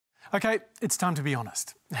Okay, it's time to be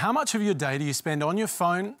honest. How much of your day do you spend on your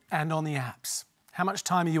phone and on the apps? How much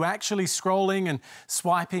time are you actually scrolling and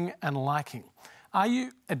swiping and liking? Are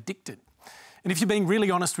you addicted? And if you're being really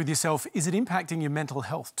honest with yourself, is it impacting your mental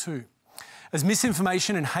health too? As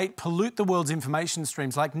misinformation and hate pollute the world's information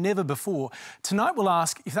streams like never before, tonight we'll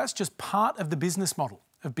ask if that's just part of the business model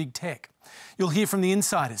of big tech. You'll hear from the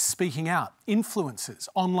insiders speaking out, influencers,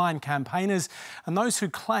 online campaigners, and those who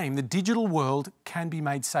claim the digital world can be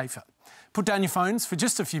made safer. Put down your phones for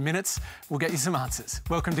just a few minutes. We'll get you some answers.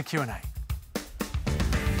 Welcome to Q&A.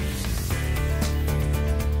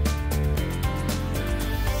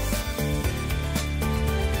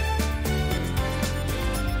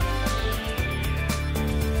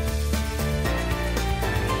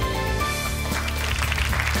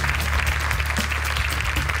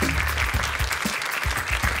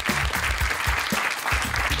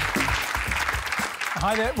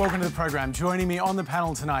 Hi there, welcome to the program. Joining me on the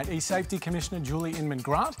panel tonight, eSafety Commissioner Julie Inman,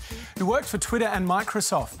 who worked for Twitter and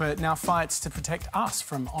Microsoft, but now fights to protect us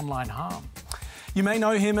from online harm. You may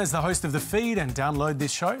know him as the host of The Feed and download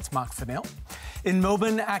this show. It's Marc Fennell. In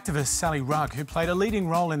Melbourne, activist Sally Rugg, who played a leading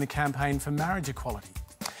role in the campaign for marriage equality.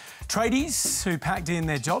 Tradies who packed in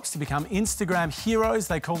their jobs to become Instagram heroes.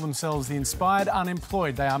 They call themselves the Inspired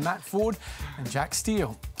Unemployed. They are Matt Ford and Jack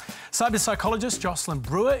Steele. Cyberpsychologist Jocelyn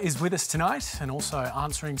Brewer is with us tonight and also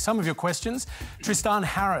answering some of your questions. Tristan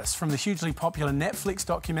from the hugely popular Netflix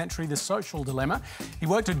documentary The Social Dilemma. He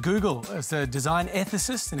worked at Google as a design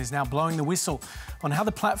ethicist and is now blowing the whistle on how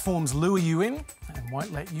the platforms lure you in and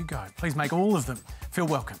won't let you go. Please make all of them feel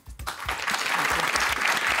welcome.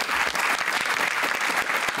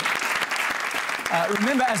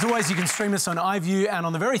 Remember, as always, you can stream us on iView and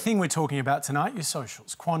on the very thing we're talking about tonight, your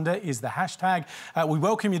socials. Quanda is the hashtag. We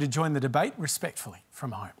welcome you to join the debate respectfully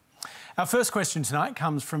from home. Our first question tonight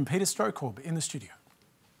comes from Peter Strokorb in the studio.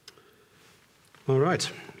 All right.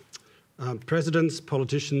 Presidents,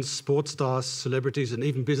 politicians, sports stars, celebrities and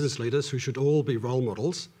even business leaders, who should all be role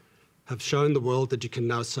models, have shown the world that you can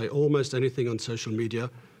now say almost anything on social media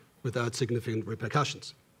without significant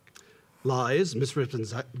repercussions. Lies,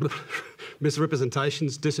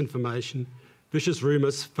 misrepresentations, disinformation, vicious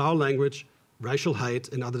rumours, foul language, racial hate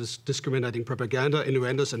and other discriminating propaganda,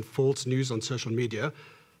 innuendos and false news on social media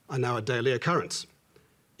are now a daily occurrence.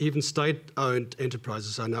 Even state-owned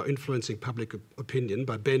enterprises are now influencing public opinion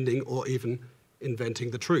by bending or even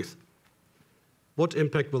inventing the truth. What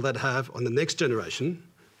impact will that have on the next generation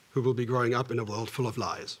who will be growing up in a world full of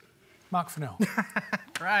lies? Marc Fennell.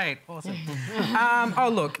 Great, awesome. Oh,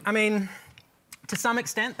 look, I mean, to some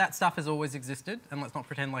extent, that stuff has always existed, and let's not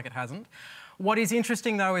pretend like it hasn't. What is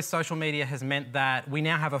interesting, though, is social media has meant that we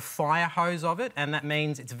now have a fire hose of it, and that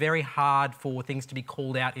means it's very hard for things to be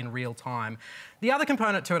called out in real time. The other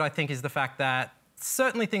component to it, I think, is the fact that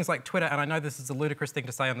certainly things like Twitter, and I know this is a ludicrous thing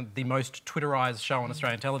to say on the most Twitterised show on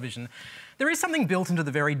Australian television, there is something built into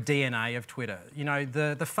the very DNA of Twitter. You know,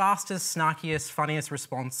 the fastest, snarkiest, funniest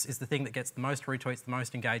response is the thing that gets the most retweets, the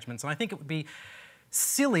most engagements, and I think it would be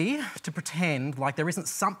silly to pretend like there isn't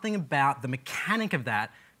something about the mechanic of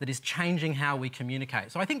that that is changing how we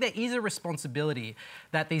communicate. So I think there is a responsibility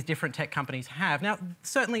that these different tech companies have. Now,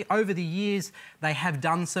 certainly over the years, they have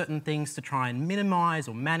done certain things to try and minimise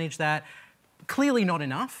or manage that. Clearly not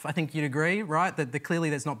enough. I think you'd agree, right? That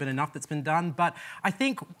clearly there's not been enough that's been done. But I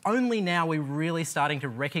think only now we're really starting to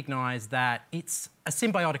recognise that it's a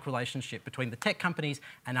symbiotic relationship between the tech companies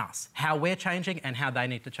and us, how we're changing and how they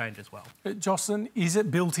need to change as well. Jocelyn, is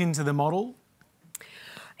it built into the model?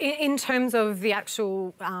 In terms of the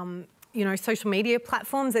actual social media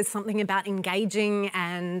platforms, there's something about engaging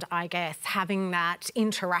and, I guess, having that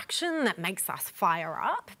interaction that makes us fire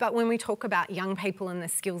up. But when we talk about young people and the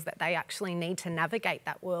skills that they actually need to navigate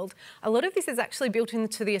that world, a lot of this is actually built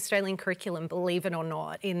into the Australian curriculum, believe it or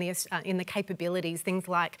not, in the capabilities, things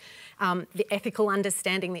like the ethical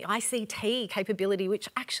understanding, the ICT capability, which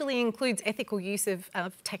actually includes ethical use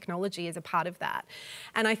of technology as a part of that.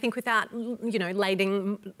 And I think without,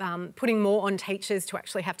 putting more on teachers to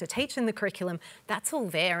actually have to teach in the curriculum, that's all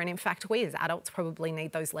there. And in fact, we as adults probably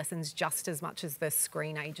need those lessons just as much as the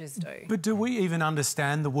screen ages do. But do we even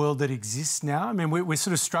understand the world that exists now? I mean, we're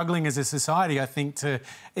sort of struggling as a society, I think, to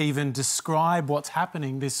even describe what's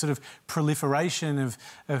happening, this sort of proliferation of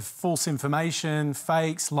false information,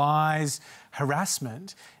 fakes, lies,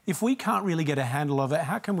 harassment. If we can't really get a handle of it,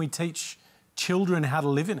 how can we teach children how to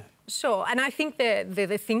live in it? Sure, and I think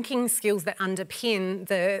the thinking skills that underpin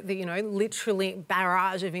the you know, literally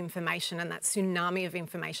barrage of information and that tsunami of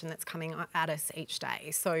information that's coming at us each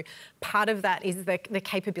day. So part of that is the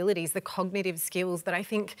capabilities, the cognitive skills that I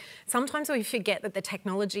think sometimes we forget that the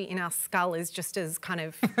technology in our skull is just as kind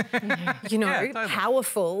of, you know, totally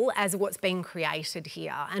powerful as what's being created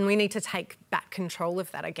here. And we need to take back control of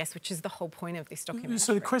that, I guess, which is the whole point of this documentary.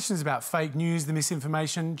 So the question is about fake news, the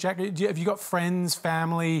misinformation. Jack, have you got friends,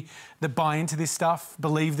 family that buy into this stuff,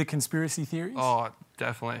 believe the conspiracy theories? Oh,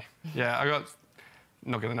 definitely. Yeah, I got...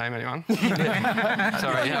 Not going to name anyone.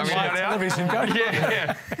 Sorry. Television, go.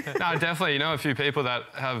 Yeah. No, definitely. You know, a few people that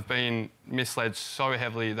have been misled so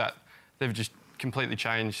heavily that they've just completely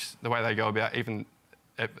changed the way they go about even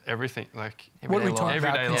everything. Like, what are we talking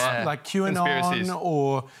about? Life. Like QAnon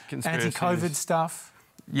or anti-COVID stuff?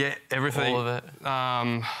 Yeah, everything. All of it.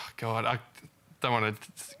 God, I don't want to...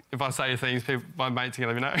 If I say things, my mates are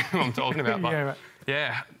going to know who I'm talking about. But Yeah, right.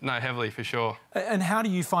 Yeah, no, heavily, for sure. And how do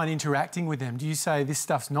you find interacting with them? Do you say, this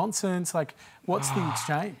stuff's nonsense? Like, what's the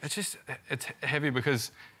exchange? It's heavy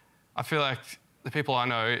because I feel like the people I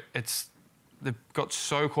know, they've got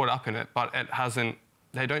so caught up in it, but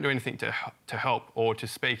they don't do anything to help or to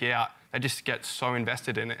speak out. They just get so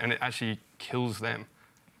invested in it and it actually kills them.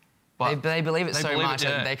 But they believe it so much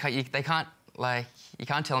that they can't, like, you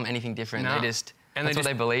can't tell them anything different. No. That's what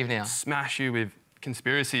they believe now. Smash you with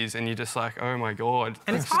conspiracies and you're just like, oh my God.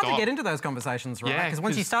 And it's hard to get into those conversations, right? Yeah, because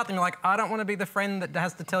once you start them, you're like, I don't want to be the friend that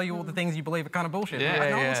has to tell you all the things you believe are kind of bullshit. Yeah, like,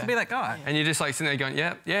 no one wants to be that guy. And you're just like sitting there going,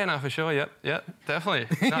 yeah, no, for sure, yep,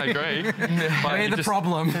 definitely. No, I agree. We're the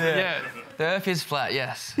problem. Yeah. The earth is flat,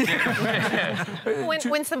 yes.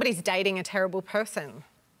 When somebody's dating a terrible person,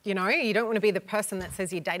 you know, you don't want to be the person that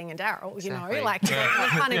says you're dating a Daryl, you know, like you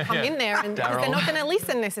kind of come in there and because they're not going to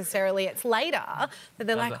listen necessarily. It's later that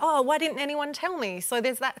they're like, oh, why didn't anyone tell me? So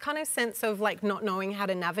there's that kind of sense of like not knowing how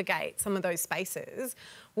to navigate some of those spaces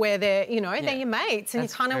where they're, you know, they're your mates and you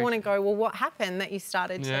kind of want to go, well, what happened that you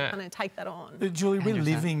started to kind of take that on? Julie, we're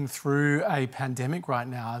living through a pandemic right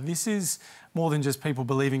now. This is more than just people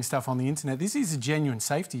believing stuff on the internet. This is a genuine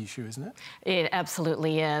safety issue, isn't it? It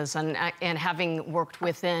absolutely is. And having worked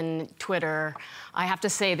within Twitter, I have to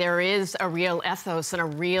say there is a real ethos and a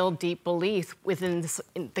real deep belief within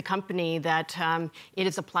the company that it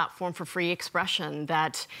is a platform for free expression,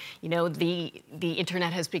 that, you know, the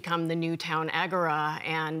internet has become the new town agora,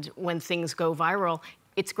 and when things go viral,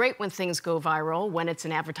 it's great when things go viral, when it's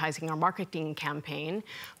an advertising or marketing campaign,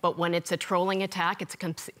 but when it's a trolling attack, it's a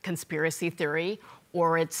conspiracy theory,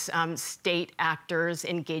 or it's state actors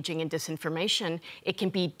engaging in disinformation, it can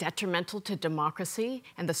be detrimental to democracy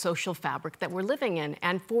and the social fabric that we're living in.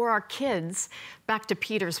 And for our kids, back to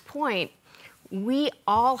Peter's point, we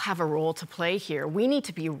all have a role to play here. We need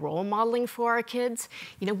to be role modeling for our kids.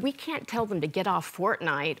 You know, we can't tell them to get off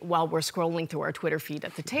Fortnite while we're scrolling through our Twitter feed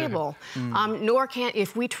at the table. Nor can,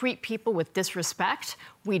 if we treat people with disrespect,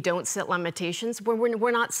 we don't set limitations,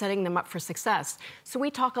 we're not setting them up for success. So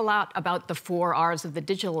we talk a lot about the 4 R's of the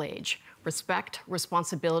digital age: respect,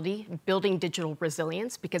 responsibility, building digital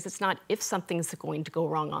resilience, because it's not if something's going to go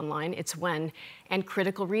wrong online, it's when, and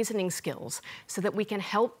critical reasoning skills, so that we can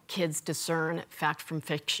help kids discern fact from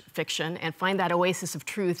fiction and find that oasis of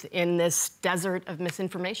truth in this desert of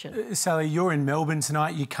misinformation. Sally, you're in Melbourne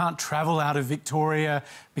tonight. You can't travel out of Victoria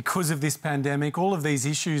because of this pandemic. All of these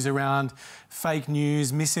issues around fake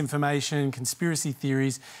news, misinformation, conspiracy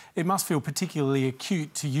theories, it must feel particularly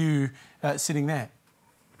acute to you sitting there.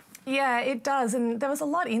 Yeah, it does, and there was a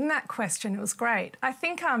lot in that question. It was great. I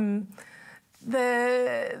think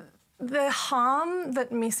the harm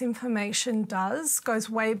that misinformation does goes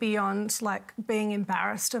way beyond like being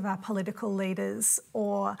embarrassed of our political leaders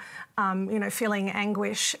or you know, feeling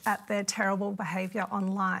anguish at their terrible behaviour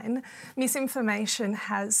online. Misinformation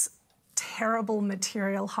has terrible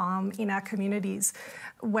material harm in our communities,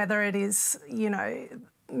 whether it is, you know,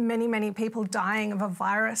 many people dying of a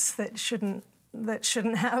virus that shouldn't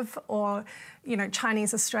have, or, you know,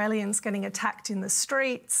 Chinese Australians getting attacked in the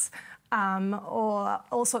streets, or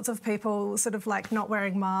all sorts of people sort of like not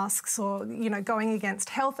wearing masks or, you know, going against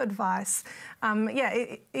health advice.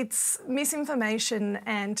 It's misinformation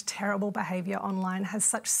and terrible behaviour online has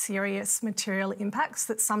such serious material impacts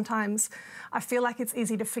that sometimes I feel like it's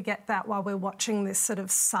easy to forget that while we're watching this sort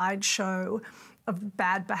of sideshow of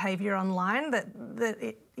bad behaviour online, that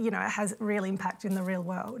it, you know, has real impact in the real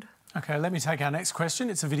world. OK, let me take our next question.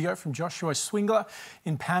 It's a video from Joshua Swingler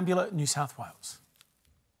in Panellists, New South Wales.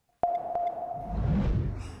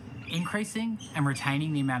 Increasing and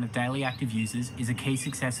retaining the amount of daily active users is a key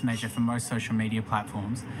success measure for most social media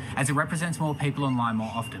platforms, as it represents more people online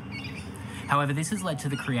more often. However, this has led to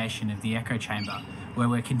the creation of the echo chamber, where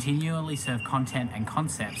we're continually served content and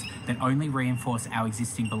concepts that only reinforce our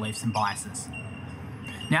existing beliefs and biases.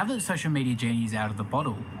 Now that the social media genie is out of the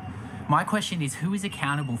bottle, my question is who is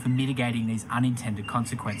accountable for mitigating these unintended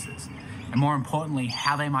consequences? And more importantly,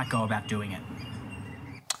 how they might go about doing it.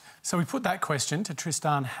 So we put that question to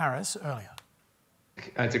Tristan Harris earlier.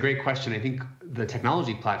 It's a great question. I think the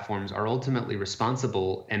technology platforms are ultimately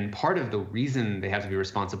responsible, and part of the reason they have to be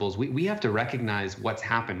responsible is we have to recognize what's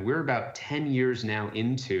happened. We're about 10 years now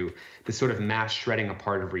into this sort of mass shredding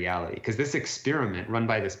apart of reality, because this experiment run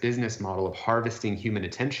by this business model of harvesting human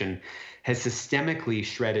attention has systemically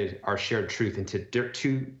shredded our shared truth into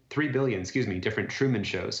 3 billion different Truman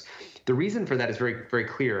shows. The reason for that is very, very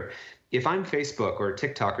clear. If I'm Facebook or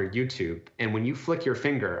TikTok or YouTube, and when you flick your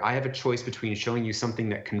finger, I have a choice between showing you something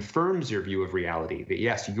that confirms your view of reality, that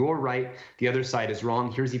yes, you're right, the other side is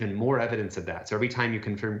wrong, here's even more evidence of that. So every time you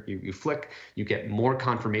confirm, you flick, you get more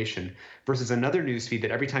confirmation, versus another newsfeed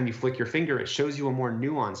that every time you flick your finger, it shows you a more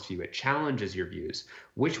nuanced view, it challenges your views.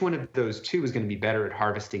 Which one of those two is going to be better at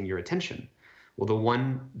harvesting your attention? Well, the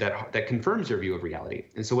one that confirms your view of reality.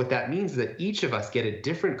 And so what that means is that each of us get a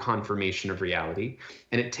different confirmation of reality,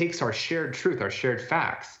 and it takes our shared truth, our shared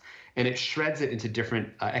facts, and it shreds it into different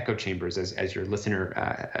echo chambers, as your listener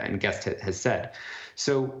and guest has said.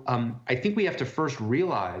 So I think we have to first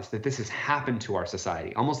realize that this has happened to our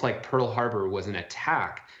society, almost like Pearl Harbor was an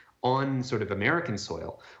attack on sort of American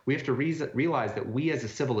soil. We have to realize that we as a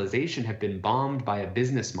civilization have been bombed by a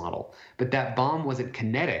business model, but that bomb wasn't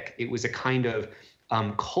kinetic. It was a kind of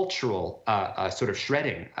cultural sort of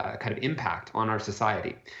shredding kind of impact on our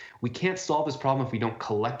society. We can't solve this problem if we don't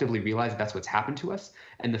collectively realize that's what's happened to us.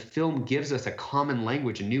 And the film gives us a common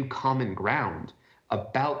language, a new common ground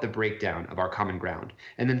about the breakdown of our common ground.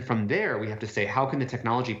 And then from there, we have to say, how can the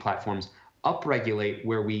technology platforms upregulate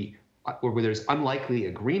where there's unlikely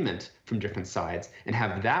agreement from different sides and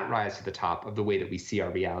have that rise to the top of the way that we see our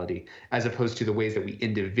reality, as opposed to the ways that we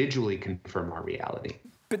individually confirm our reality.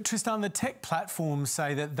 But Tristan, the tech platforms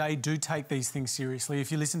say that they do take these things seriously.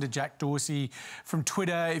 If you listen to Jack Dorsey from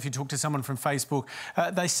Twitter, if you talk to someone from Facebook,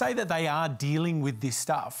 they say that they are dealing with this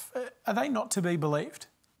stuff. Are they not to be believed?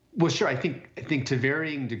 Well, sure. I think to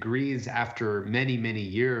varying degrees, after many, many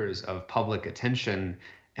years of public attention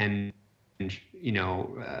and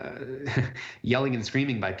yelling and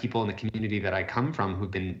screaming by people in the community that I come from who've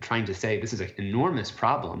been trying to say this is an enormous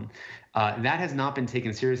problem, that has not been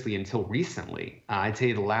taken seriously until recently. I'd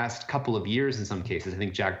say the last couple of years in some cases. I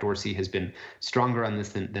think Jack Dorsey has been stronger on this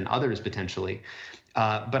than others potentially.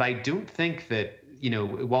 But I don't think that,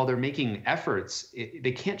 while they're making efforts,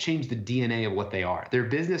 they can't change the DNA of what they are. Their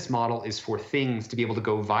business model is for things to be able to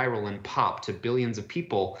go viral and pop to billions of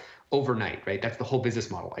people overnight, right? That's the whole business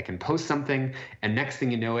model. I can post something, and next thing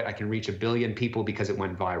you know it, I can reach 1 billion people because it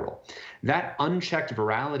went viral. That unchecked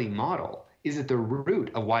virality model is at the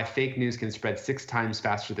root of why fake news can spread 6 times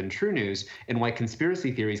faster than true news, and why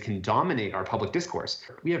conspiracy theories can dominate our public discourse.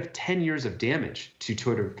 We have 10 years of damage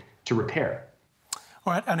to repair.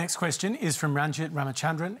 All right, our next question is from Ranjit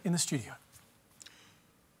Ramachandran in the studio.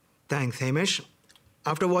 Thanks, Hamish.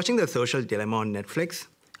 After watching The Social Dilemma on Netflix,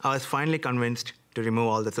 I was finally convinced to remove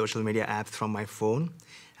all the social media apps from my phone.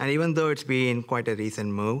 And even though it's been quite a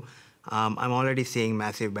recent move, I'm already seeing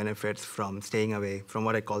massive benefits from staying away from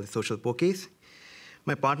what I call the social pokies.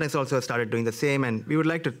 My partners also started doing the same, and we would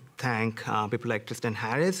like to thank people like Tristan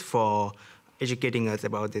Harris for educating us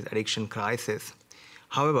about this addiction crisis.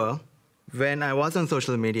 However, when I was on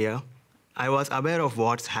social media, I was aware of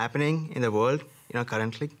what's happening in the world,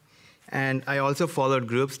 currently. And I also followed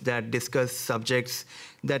groups that discuss subjects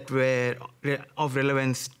that were of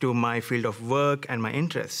relevance to my field of work and my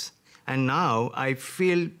interests. And now I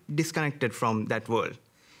feel disconnected from that world.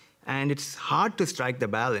 And it's hard to strike the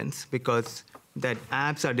balance because that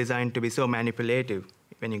apps are designed to be so manipulative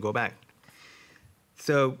when you go back.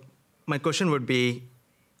 So my question would be,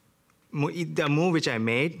 the move which I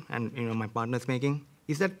made and my partner's making,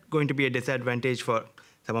 is that going to be a disadvantage for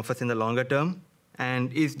some of us in the longer term?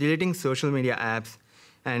 And is deleting social media apps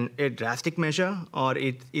a drastic measure, or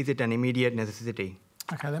is it an immediate necessity?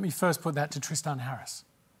 OK, let me first put that to Tristan Harris.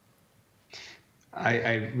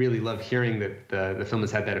 I really love hearing that the film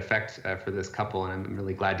has had that effect for this couple, and I'm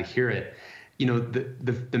really glad to hear it.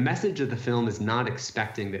 The message of the film is not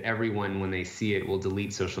expecting that everyone, when they see it, will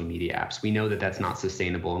delete social media apps. We know that that's not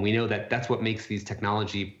sustainable, and we know that that's what makes these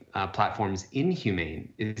technology platforms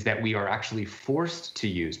inhumane is that we are actually forced to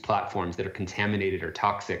use platforms that are contaminated or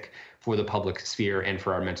toxic for the public sphere and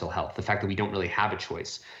for our mental health. The fact that we don't really have a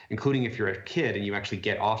choice, including if you're a kid and you actually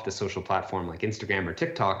get off the social platform like Instagram or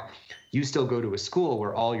TikTok, you still go to a school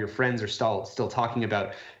where all your friends are still talking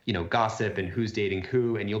about, gossip and who's dating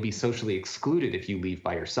who, and you'll be socially excluded if you leave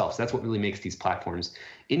by yourself. So that's what really makes these platforms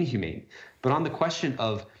inhumane. But on the question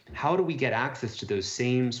of how do we get access to those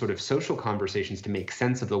same sort of social conversations to make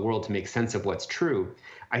sense of the world, to make sense of what's true,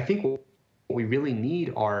 I think what we really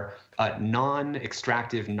need are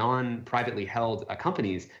non-extractive, non-privately held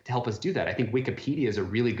companies to help us do that. I think Wikipedia is a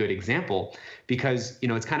really good example because,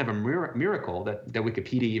 it's kind of a miracle that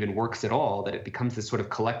Wikipedia even works at all, that it becomes this sort of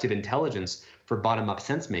collective intelligence for bottom-up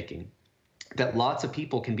sense-making, that lots of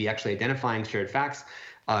people can be actually identifying shared facts,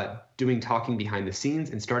 doing talking behind the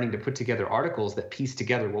scenes and starting to put together articles that piece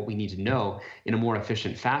together what we need to know in a more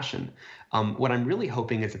efficient fashion. What I'm really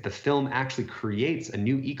hoping is that the film actually creates a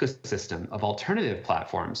new ecosystem of alternative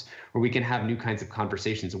platforms where we can have new kinds of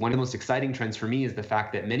conversations. One of the most exciting trends for me is the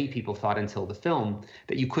fact that many people thought until the film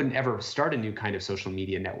that you couldn't ever start a new kind of social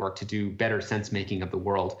media network to do better sense making of the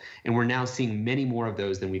world. And we're now seeing many more of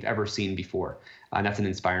those than we've ever seen before. And that's an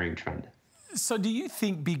inspiring trend. So do you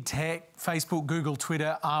think big tech, Facebook, Google,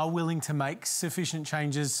 Twitter, are willing to make sufficient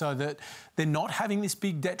changes so that they're not having this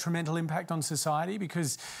big detrimental impact on society?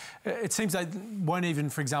 Because it seems they won't even,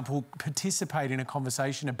 for example, participate in a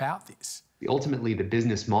conversation about this. Ultimately, the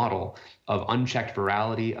business model of unchecked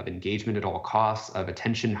virality, of engagement at all costs, of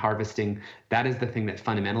attention harvesting, that is the thing that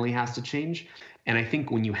fundamentally has to change. And I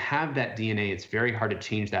think when you have that DNA, it's very hard to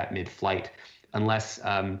change that mid-flight unless,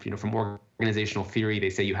 from organizational theory, they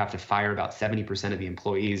say you have to fire about 70% of the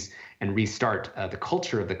employees and restart the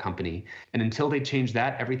culture of the company. And until they change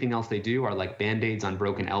that, everything else they do are like Band-Aids on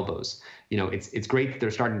broken elbows. It's great that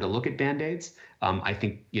they're starting to look at Band-Aids. I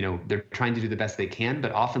think, they're trying to do the best they can,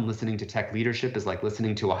 but often listening to tech leadership is like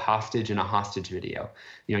listening to a hostage in a hostage video.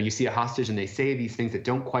 You see a hostage and they say these things that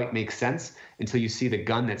don't quite make sense until you see the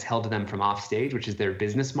gun that's held to them from off stage, which is their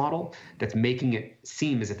business model, that's making it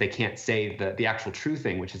seem as if they can't say the actual true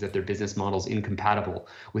thing, which is that their business model is incompatible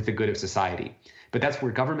with the good of society. But that's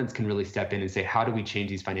where governments can really step in and say, how do we change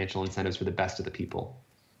these financial incentives for the best of the people?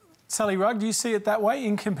 Sally Rugg, do you see it that way,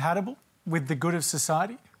 incompatible with the good of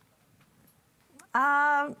society?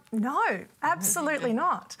 No, absolutely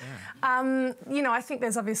not. I think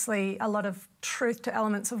there's obviously a lot of truth to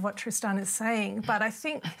elements of what Tristan is saying, but I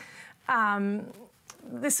think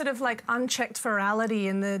this sort of like unchecked virality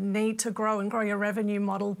and the need to grow your revenue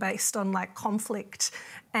model based on like conflict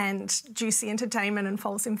and juicy entertainment and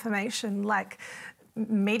false information, like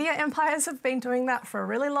media empires have been doing that for a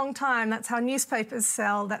really long time. That's how newspapers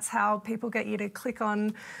sell. That's how people get you to click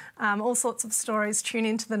on all sorts of stories, tune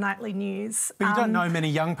into the nightly news. But you don't know many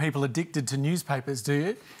young people addicted to newspapers, do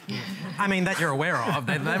you? I mean, that you're aware of.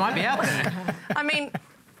 They might be out there. I mean,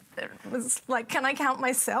 it was like, can I count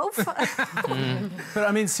myself? But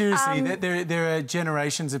I mean, seriously, there are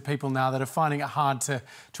generations of people now that are finding it hard to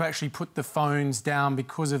actually put the phones down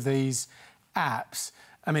because of these apps.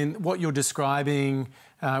 I mean, what you're describing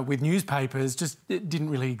with newspapers it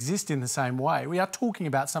didn't really exist in the same way. We are talking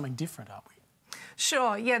about something different, aren't we?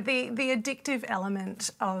 Sure, yeah. The addictive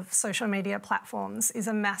element of social media platforms is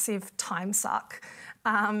a massive time suck.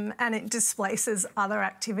 And it displaces other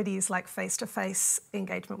activities like face-to-face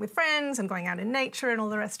engagement with friends and going out in nature and all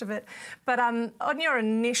the rest of it. But on your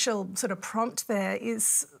initial sort of prompt there,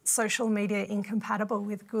 is social media incompatible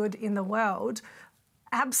with good in the world?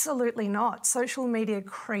 Absolutely not. Social media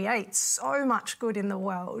creates so much good in the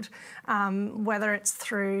world, whether it's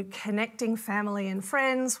through connecting family and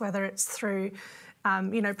friends, whether it's through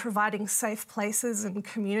providing safe places and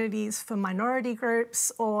communities for minority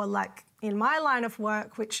groups, or like in my line of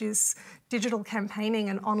work, which is digital campaigning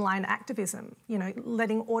and online activism,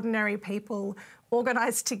 letting ordinary people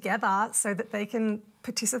organise together so that they can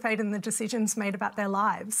participate in the decisions made about their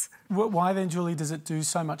lives. Why then, Julie, does it do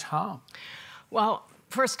so much harm? Well,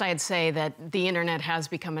 first, I'd say that the internet has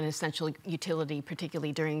become an essential utility,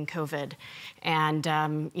 particularly during COVID. And,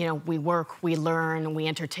 we work, we learn, we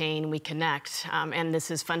entertain, we connect. And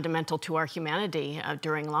this is fundamental to our humanity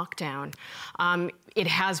during lockdown. It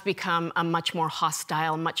has become a much more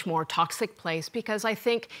hostile, much more toxic place because I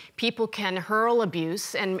think people can hurl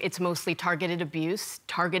abuse, and it's mostly targeted abuse,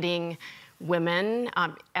 targeting women,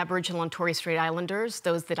 Aboriginal and Torres Strait Islanders,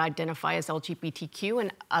 those that identify as LGBTQ,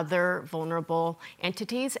 and other vulnerable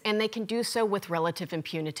entities, and they can do so with relative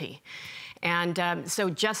impunity. And so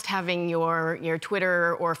just having your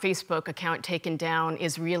Twitter or Facebook account taken down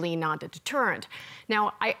is really not a deterrent.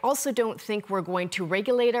 Now, I also don't think we're going to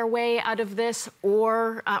regulate our way out of this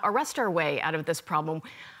or arrest our way out of this problem.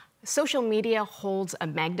 Social media holds a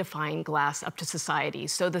magnifying glass up to society.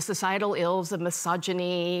 So the societal ills of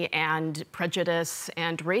misogyny and prejudice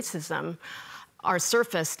and racism are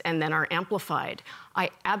surfaced and then are amplified. I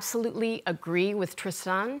absolutely agree with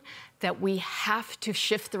Tristan that we have to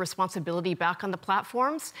shift the responsibility back on the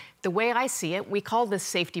platforms. The way I see it, we call this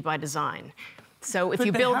safety by design. So if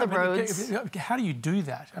you build the roads... How do you do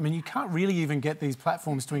that? I mean, you can't really even get these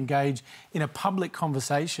platforms to engage in a public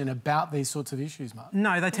conversation about these sorts of issues, Marc.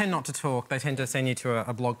 No, they tend not to talk. They tend to send you to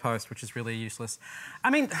a blog post, which is really useless. I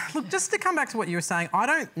mean, look, just to come back to what you were saying,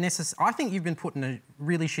 I think you've been put in a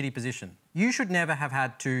really shitty position. You should never have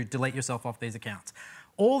had to delete yourself off these accounts.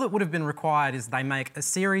 All that would have been required is they make a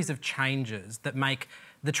series of changes that make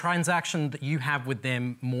the transaction that you have with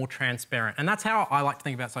them more transparent. And that's how I like to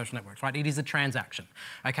think about social networks, right? It is a transaction,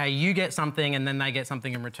 okay? You get something and then they get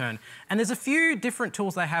something in return. And there's a few different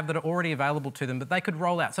tools they have that are already available to them that they could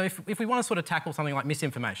roll out. So if we want to sort of tackle something like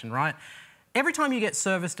misinformation, right? Every time you get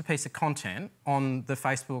serviced a piece of content on the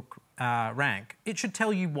Facebook rank, it should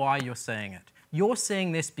tell you why you're seeing it. You're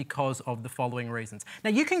seeing this because of the following reasons. Now,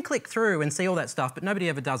 you can click through and see all that stuff, but nobody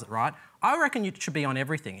ever does it, right? I reckon it should be on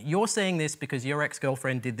everything. You're seeing this because your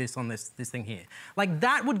ex-girlfriend did this on this thing here. Like,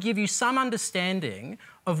 that would give you some understanding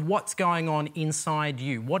of what's going on inside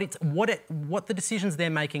you, what the decisions they're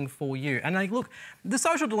making for you. And look, The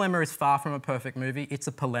Social Dilemma is far from a perfect movie. It's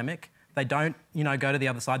a polemic. They don't, go to the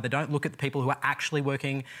other side. They don't look at the people who are actually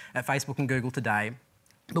working at Facebook and Google today.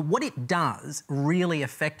 But what it does really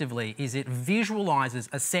effectively is it visualises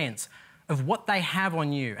a sense of what they have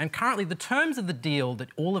on you. And currently, the terms of the deal that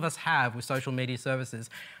all of us have with social media services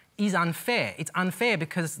is unfair. It's unfair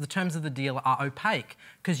because the terms of the deal are opaque,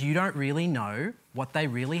 because you don't really know what they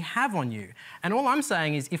really have on you. And all I'm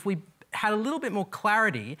saying is if we had a little bit more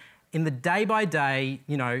clarity in the day-by-day,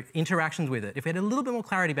 interactions with it, if we had a little bit more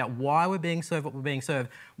clarity about why we're being served what we're being served,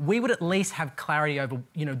 we would at least have clarity over,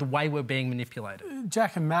 the way we're being manipulated.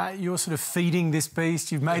 Jack and Matt, you're sort of feeding this beast.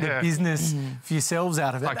 You've made a business for yourselves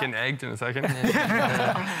out of it. Like getting egged in a second.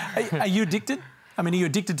 Are you addicted? I mean, are you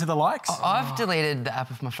addicted to the likes? I've deleted the app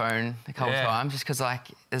off my phone a couple of times just because,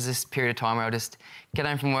 there's this period of time where I'll just get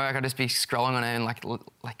home from work, I'll just be scrolling on it and,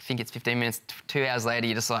 think it's 15 minutes, 2 hours later,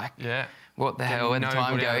 you're just like... Yeah. What the hell? Where'd the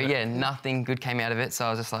time go? Yeah, nothing good came out of it. So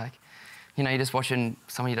I was just like, you're just watching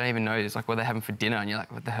someone you don't even know. It's like what they're having for dinner, and you're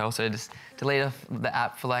like, what the hell? So just delete the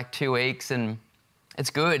app for 2 weeks, and it's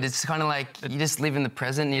good. It's kind of like you just live in the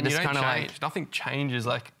present. And you're just kind of like nothing changes.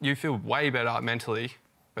 You feel way better mentally,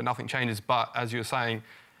 but nothing changes. But as you were saying,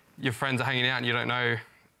 your friends are hanging out, and you don't know.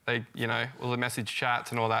 They, all the message chats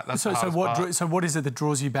and all that. That's so what is it that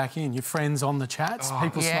draws you back in? Your friends on the chats?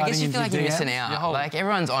 People I guess you feel like you're missing out.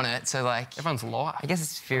 Everyone's on it, so everyone's live. I guess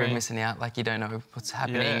it's fear of missing out. You don't know what's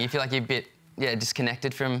happening. Yeah. You feel like you're a bit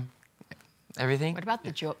disconnected from everything. What about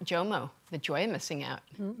the JOMO? The joy of missing out.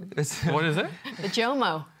 What is it? The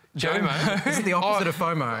JOMO. JOMO? This is the opposite of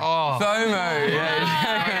FOMO. Oh. FOMO,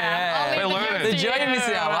 yeah. We're learning. The joy of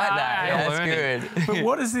missing out, I like that. Yeah, that's good. But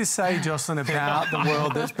what does this say, Jocelyn, about the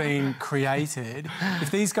world that's been created?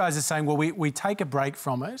 If these guys are saying, well, we take a break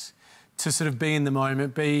from it to sort of be in the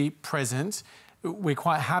moment, be present, we're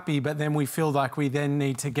quite happy, but then we feel like we then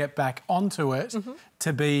need to get back onto it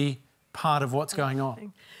to be part of what's going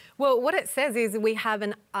on. Well, what it says is we have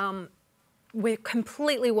we're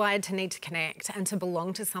completely wired to need to connect and to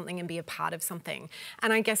belong to something and be a part of something.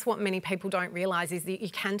 And I guess what many people don't realise is that you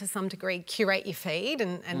can, to some degree, curate your feed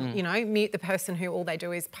and mute the person who all they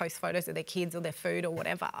do is post photos of their kids or their food or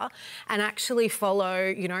whatever, and actually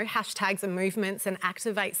follow, hashtags and movements and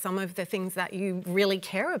activate some of the things that you really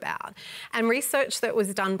care about. And research that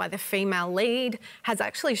was done by the female lead has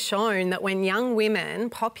actually shown that when young women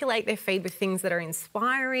populate their feed with things that are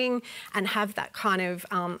inspiring and have that kind of,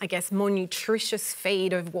 more nutritious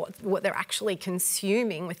feed of what they're actually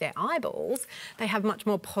consuming with their eyeballs, they have much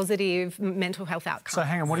more positive mental health outcomes. So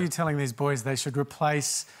hang on, what are you telling these boys? They should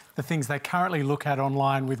replace the things they currently look at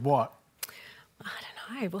online with what? I don't know.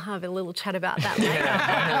 We'll have a little chat about that later.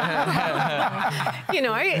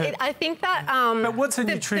 I think that... but what's a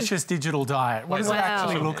nutritious digital diet? What does it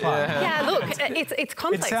actually look like? Yeah, look, it's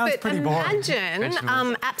complex. It sounds pretty boring. Imagine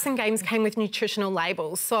apps and games came with nutritional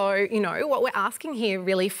labels. So, what we're asking here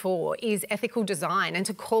really for is ethical design and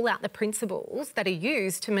to call out the principles that are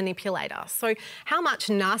used to manipulate us. So how much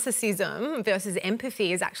narcissism versus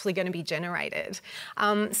empathy is actually going to be generated?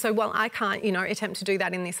 So while I can't, attempt to do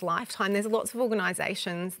that in this lifetime, there's lots of organisations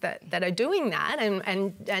organisations that are doing that,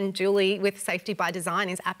 and Julie with Safety by Design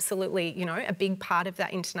is absolutely, you know, a big part of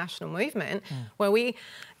that international movement where we,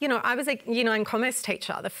 you know, I was a Year 9 commerce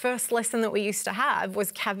teacher. The first lesson that we used to have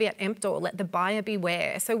was caveat emptor, let the buyer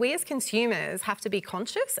beware. So we as consumers have to be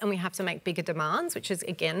conscious and we have to make bigger demands, which is,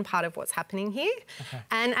 again, part of what's happening here,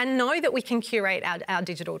 and know that we can curate our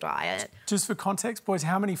digital diet. Just for context, boys,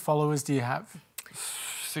 how many followers do you have?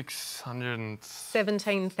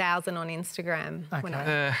 17,000 on Instagram. Okay. I don't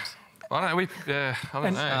know. I don't know. It's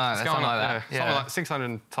going up. Something like 600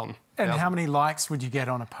 and something. And how many likes would you get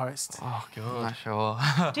on a post? Oh, God. Not sure.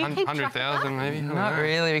 Do you keep track of that? 100,000 maybe? Not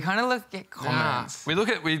really. We kind of look at comments. We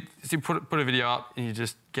put a video up and you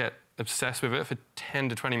just get obsessed with it for 10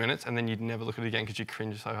 to 20 minutes and then you'd never look at it again because you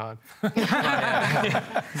cringe so hard.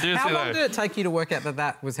 Seriously, how long did it take you to work out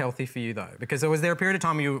that was healthy for you, though? Because was there a period of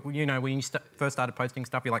time you know, when you first started posting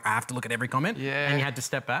stuff, you're like, I have to look at every comment? Yeah. And you had to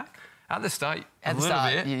step back? At the start, At a the little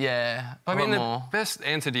start, bit. yeah. I mean, the best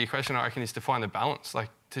answer to your question, I reckon, is to find the balance, like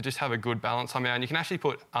to just have a good balance somehow. And you can actually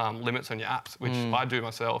put limits on your apps, which I do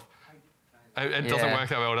myself. It doesn't work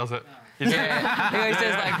that well, does it? Yeah. It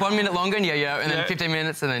says like 1 minute longer and and then 15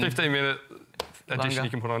 minutes and then... 15-minute addition you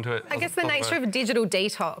can put onto it. I guess the nature of a digital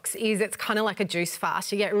detox is it's kind of like a juice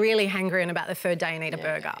fast. You get really hangry in about the third day and eat a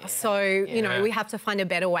burger. So, you know, we have to find a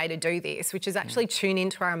better way to do this, which is actually tune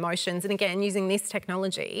into our emotions. And again, using this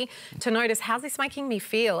technology to notice, how's this making me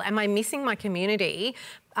feel? Am I missing my community?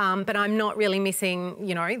 But I'm not really missing,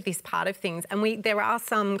 you know, this part of things. And there are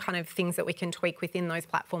some kind of things that we can tweak within those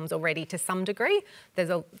platforms already to some degree.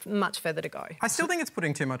 There's much further to go. I still think it's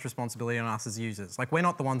putting too much responsibility on us as users. Like, we're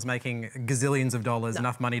not the ones making gazillions of dollars,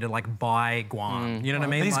 enough money to, like, buy Guam. You know what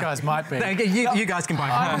I mean? These guys might be. You guys can buy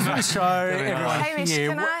Guam. I just want to show everyone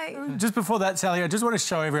here. Just before that, Sally, I just want to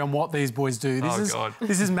show everyone what these boys do.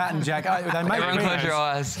 This is Matt and Jack. They make Everyone close your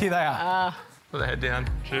eyes. Here they are. Put the head down.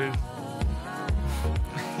 Cheers.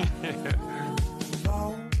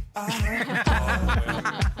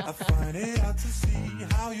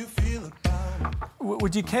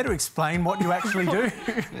 Would you care to explain what you actually do? We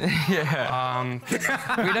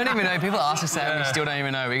don't even know. People ask us that and we still don't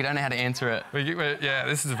even know. We don't know how to answer it.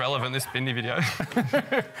 This is relevant, this Bindi video.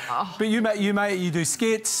 But you do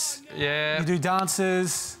skits. Yeah. You do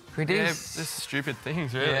dances. We do. Just stupid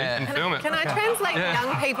things, really. Yeah. And film it. Can I translate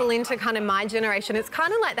young people into kind of my generation? It's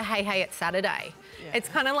kind of like the Hey Hey It's Saturday. It's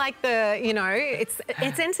kind of like the, you know, it's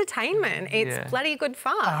entertainment. It's bloody good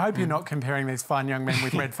fun. I hope you're not comparing these fine young men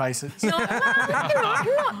with red faces. No,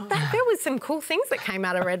 there was some cool things that came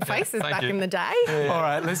out of red faces back in the day. All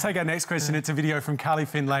right, let's take our next question. It's a video from Carly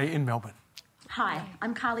Findlay in Melbourne. Hi,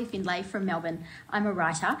 I'm Carly Findlay from Melbourne. I'm a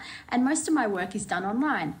writer and most of my work is done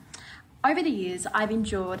online. Over the years, I've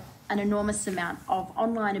endured an enormous amount of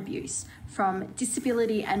online abuse, from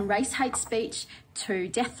disability and race hate speech to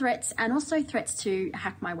death threats and also threats to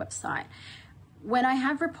hack my website. When I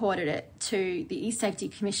have reported it to the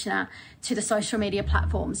eSafety Commissioner, to the social media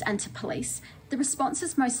platforms and to police, the response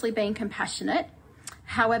has mostly been compassionate.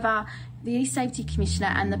 However, the eSafety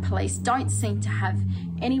Commissioner and the police don't seem to have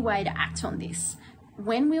any way to act on this.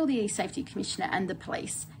 When will the eSafety Commissioner and the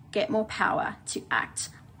police get more power to act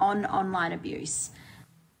on online abuse?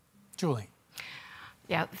 Julie.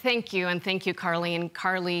 Yeah, thank you, and thank you, Carly. And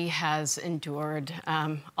Carly has endured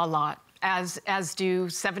a lot, as do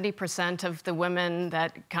 70% of the women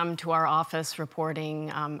that come to our office reporting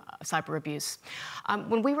cyber abuse.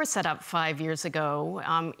 When we were set up 5 years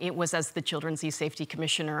ago, it was as the Children's eSafety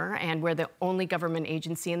Commissioner, and we're the only government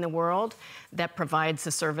agency in the world that provides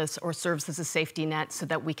a service or serves as a safety net so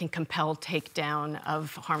that we can compel takedown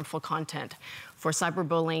of harmful content for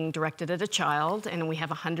cyberbullying directed at a child, and we have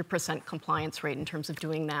a 100% compliance rate in terms of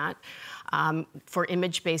doing that. For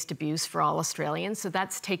image-based abuse for all Australians, so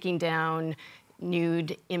that's taking down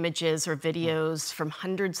nude images or videos from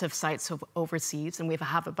hundreds of sites overseas, and we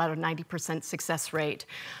have about a 90% success rate.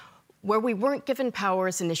 Where we weren't given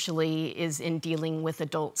powers initially is in dealing with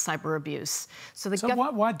adult cyber abuse. So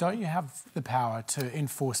why don't you have the power to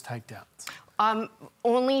enforce takedowns?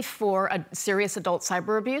 Only for a serious adult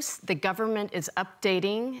cyber abuse. The government is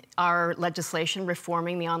updating our legislation,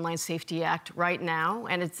 reforming the Online Safety Act right now,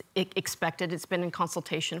 and it's expected, it's been in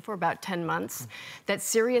consultation for about 10 months, that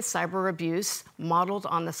serious cyber abuse modeled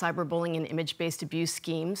on the cyberbullying and image-based abuse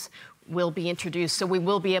schemes will be introduced, so we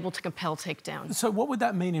will be able to compel takedown. So what would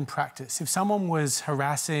that mean in practice? If someone was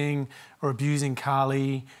harassing or abusing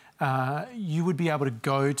Carly, you would be able to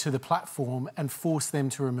go to the platform and force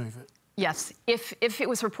them to remove it? Yes, if it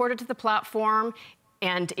was reported to the platform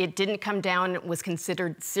and it didn't come down, it was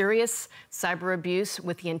considered serious cyber abuse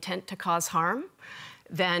with the intent to cause harm,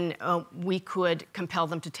 then we could compel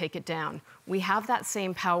them to take it down. We have that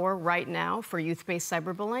same power right now for youth-based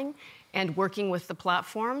cyberbullying, and working with the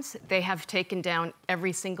platforms, they have taken down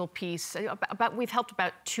every single piece. We've helped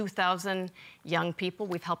about 2,000 young people.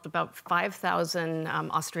 We've helped about 5,000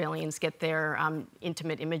 Australians get their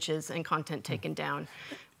intimate images and content taken down.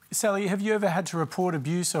 Sally, have you ever had to report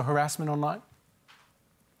abuse or harassment online?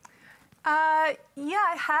 Yeah,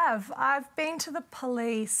 I have. I've been to the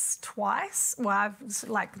police twice. Well,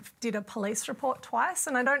 I've did a police report twice,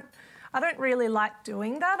 and I don't really like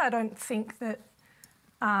doing that. I don't think that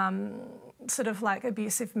sort of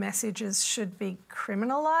abusive messages should be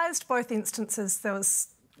criminalised. Both instances,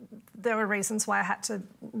 there were reasons why I had to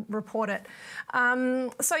report it.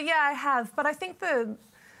 So yeah, I have. But I think the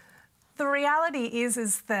reality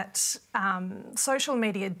is that social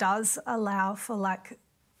media does allow for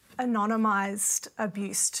anonymised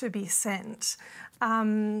abuse to be sent,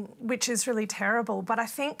 which is really terrible. But I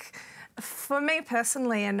think for me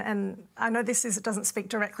personally, and I know it doesn't speak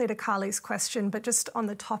directly to Carly's question, but just on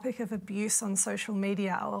the topic of abuse on social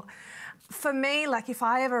media, for me, if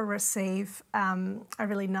I ever receive a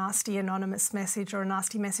really nasty anonymous message or a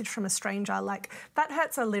nasty message from a stranger, that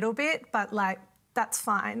hurts a little bit, but that's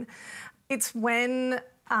fine. It's when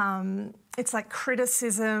it's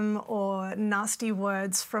criticism or nasty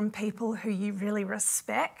words from people who you really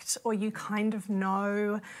respect or you kind of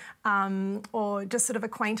know, or just sort of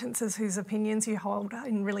acquaintances whose opinions you hold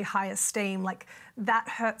in really high esteem, that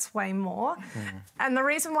hurts way more. And the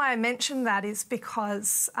reason why I mention that is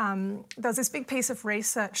because there was this big piece of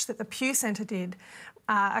research that the Pew Centre did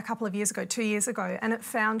a couple of years ago, 2 years ago, and it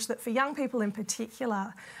found that for young people in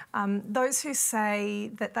particular, those who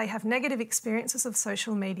say that they have negative experiences of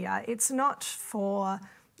social media, it's not for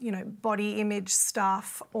body image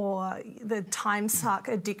stuff or the time suck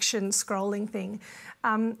addiction scrolling thing.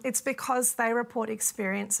 It's because they report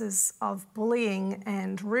experiences of bullying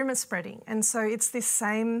and rumour spreading. And so it's this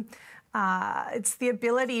same, it's the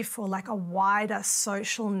ability for a wider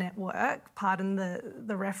social network, pardon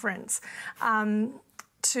the reference,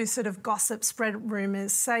 to sort of gossip, spread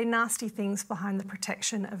rumours, say nasty things behind the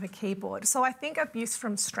protection of a keyboard. So I think abuse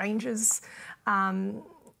from strangers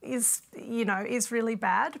is really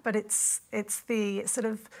bad, but it's the sort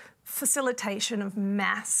of facilitation of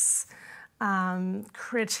mass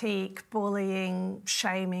critique, bullying,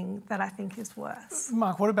 shaming that I think is worse.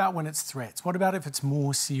 Marc, what about when it's threats? What about if it's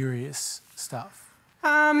more serious stuff?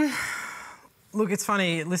 Look, it's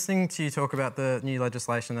funny, listening to you talk about the new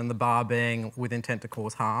legislation and the bar being with intent to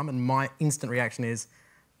cause harm, and my instant reaction is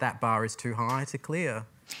that bar is too high to clear.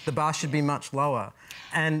 The bar should be much lower.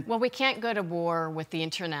 And well, we can't go to war with the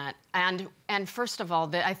internet. And first of all,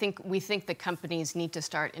 we think the companies need to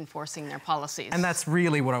start enforcing their policies. And that's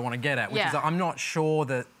really what I want to get at, which is I'm not sure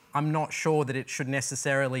that it should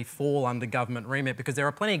necessarily fall under government remit, because there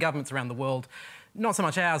are plenty of governments around the world, not so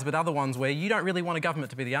much ours, but other ones, where you don't really want a government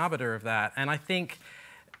to be the arbiter of that. And I think,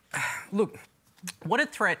 look, what a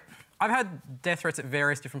threat. I've had death threats at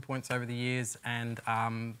various different points over the years, and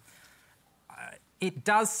it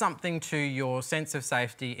does something to your sense of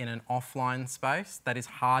safety in an offline space that is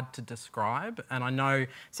hard to describe. And I know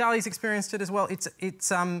Sally's experienced it as well.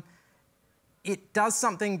 It does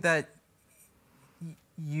something that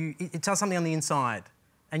it does something on the inside.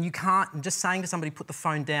 And you can't, just saying to somebody, put the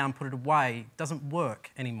phone down, put it away, doesn't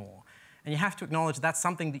work anymore. And you have to acknowledge that's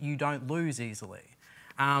something that you don't lose easily.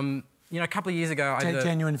 A couple of years ago...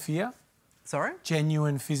 Genuine fear? Sorry?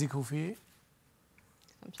 Genuine physical fear?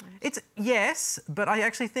 Yes, but I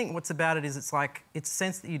actually think what's about it is it's a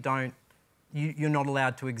sense that you're not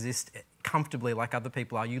allowed to exist comfortably like other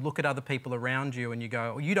people are. You look at other people around you and you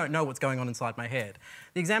go, you don't know what's going on inside my head.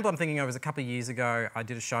 The example I'm thinking of is a couple of years ago, I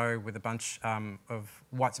did a show with a bunch of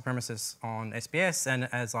white supremacists on SBS, and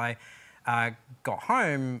as I got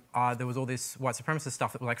home, there was all this white supremacist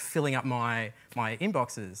stuff that was filling up my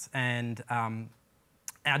inboxes, and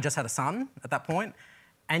I just had a son at that point,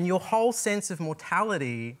 and your whole sense of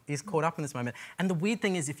mortality is caught up in this moment. And the weird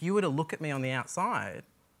thing is, if you were to look at me on the outside,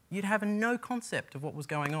 you'd have no concept of what was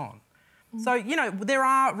going on. So, there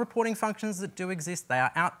are reporting functions that do exist. They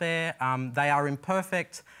are out there. They are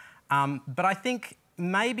imperfect. But I think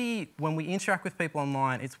maybe when we interact with people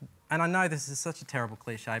online, and I know this is such a terrible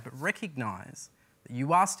cliche, but recognise that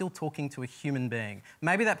you are still talking to a human being.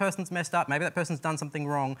 Maybe that person's messed up. Maybe that person's done something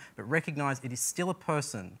wrong. But recognise it is still a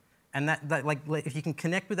person. And that if you can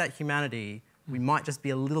connect with that humanity, we might just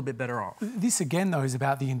be a little bit better off. This, again, though, is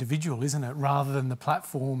about the individual, isn't it, rather than the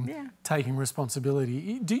platform taking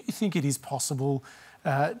responsibility. Do you think it is possible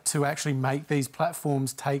to actually make these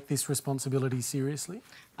platforms take this responsibility seriously?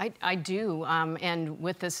 I do, and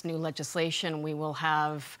with this new legislation, we'll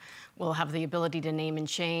have the ability to name and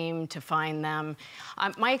shame, to fine them.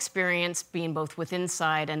 My experience being both with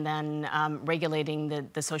Inside and then regulating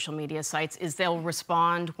the social media sites is they'll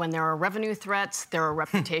respond when there are revenue threats, there are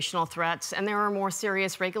reputational threats, and there are more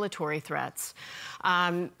serious regulatory threats.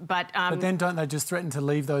 But then don't they just threaten to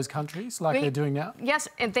leave those countries like they're doing now? Yes,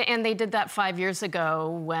 and they did that 5 years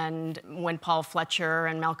ago when Paul Fletcher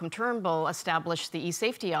and Malcolm Turnbull established the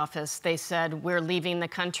eSafety office. They said, we're leaving the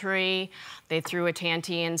country. They threw a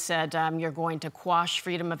tanty and said, you're going to quash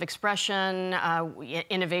freedom of expression,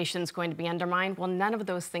 innovation's going to be undermined. Well, none of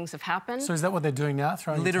those things have happened. So is that what they're doing now,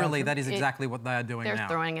 throwing Literally, that is exactly what they are doing now. They're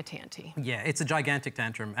throwing a tanty. Yeah, it's a gigantic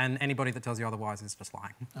tantrum, and anybody that tells you otherwise is just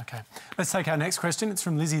lying. OK. Let's take our next question. It's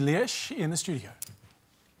from Lizzie Liesch in the studio.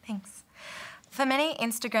 Thanks. For many,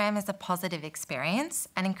 Instagram is a positive experience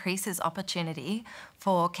and increases opportunity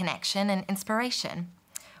for connection and inspiration.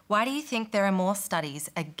 Why do you think there are more studies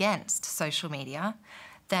against social media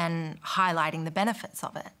than highlighting the benefits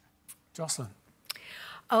of it? Jocelyn.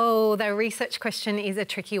 Oh, the research question is a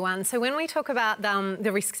tricky one. So when we talk about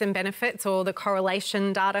the risks and benefits or the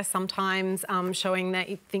correlation data sometimes showing that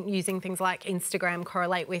using things like Instagram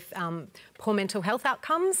correlate with poor mental health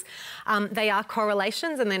outcomes, they are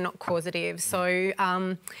correlations and they're not causative. So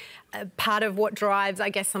part of what drives, I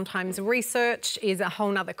guess, sometimes research is a whole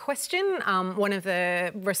nother question. One of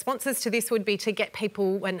the responses to this would be to get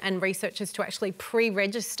people and researchers to actually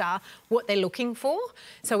pre-register what they're looking for.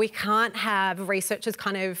 So we can't have researchers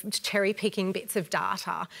kind of cherry-picking bits of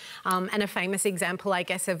data. And a famous example, I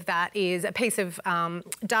guess, of that is a piece of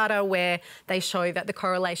data where they show that the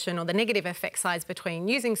correlation or the negative effect size between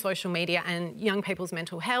using social media and young people's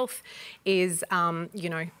mental health is, you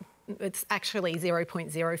know, it's actually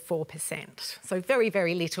 0.04%. So very,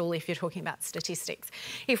 very little if you're talking about statistics.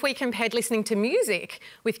 If we compared listening to music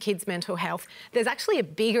with kids' mental health, there's actually a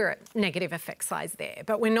bigger negative effect size there.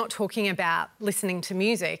 But we're not talking about listening to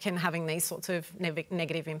music and having these sorts of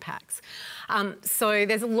negative impacts. So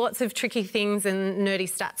there's lots of tricky things and nerdy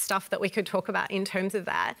stat stuff that we could talk about in terms of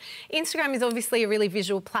that. Instagram is obviously a really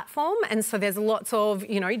visual platform, and so there's lots of,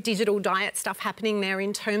 you know, digital diet stuff happening there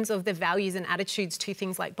in terms of the values and attitudes to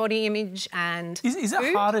things like body image and Is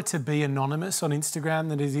it harder to be anonymous on Instagram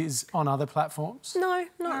than it is on other platforms? No,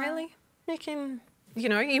 not really. You can, you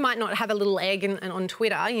know, you might not have a little egg on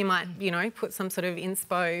Twitter. You might, you know, put some sort of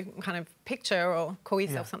inspo kind of picture or call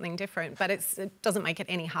yourself something different, but it doesn't make it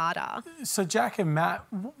any harder. So Jack and Matt,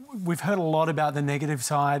 we've heard a lot about the negative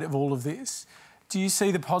side of all of this. Do you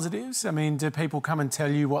see the positives? I mean, do people come and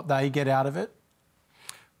tell you what they get out of it?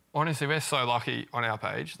 Honestly, we're so lucky on our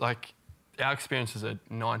page. Like, our experiences are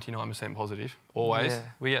 99% positive, always. Yeah.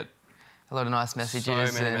 We get a lot of nice messages. So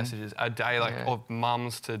many messages a day, like of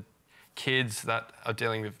mums to kids that are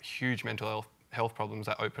dealing with huge mental health problems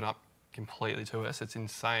that open up completely to us. It's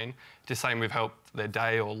insane. Just saying we've helped their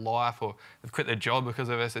day or life, or they've quit their job because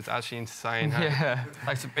of us. It's actually insane. Yeah.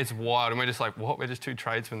 Like, it's wild, and we're just like, what? We're just two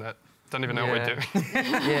tradesmen that don't even know what we're doing.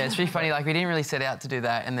 Yeah, it's really funny. Like, we didn't really set out to do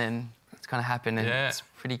that, and then it's kind of happened, and it's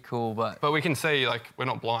pretty cool. But we can see, like, we're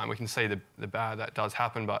not blind. We can see the bad that does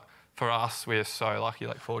happen, but for us, we're so lucky,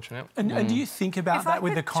 like, fortunate. And do you think about that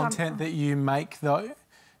with the content that you make, though?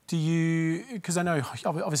 Do you... Because I know,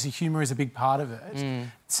 obviously, humour is a big part of it.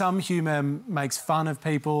 Some humour makes fun of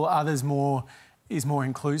people, others is more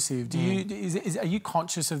inclusive. Do you... Are you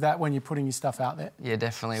conscious of that when you're putting your stuff out there? Yeah,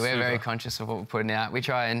 definitely. We're very conscious of what we're putting out. We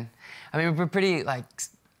try and... I mean, we're pretty, like,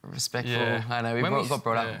 respectful. Yeah. I know, we got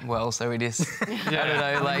brought up well, so we just, I don't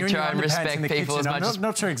know, like, try and respect people as much as... I'm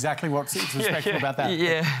not sure exactly what's respectful about that.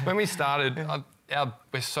 Yeah. When we started,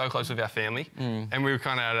 we're so close with our family, and we were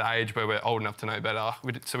kind of at an age where we're old enough to know better,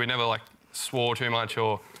 so we never, like, swore too much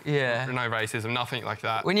or no racism, nothing like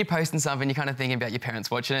that. When you're posting something, you're kind of thinking about your parents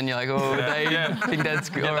watching it, and you're like, oh, they think that's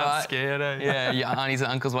good, all right. Scared, Yeah, your aunties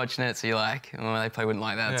and uncles watching it, so you're like, oh, they probably wouldn't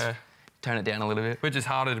like that. Tone it down a little bit. We're just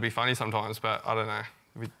harder to be funny sometimes, but I don't know.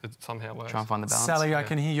 It somehow works. Try and find the balance. Sally, I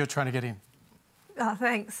can hear you're trying to get in. Oh,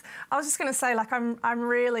 thanks. I was just going to say, like, I'm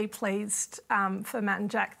really pleased for Matt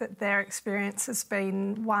and Jack that their experience has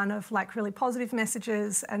been one of, like, really positive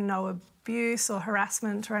messages and no abuse or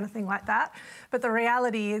harassment or anything like that. But the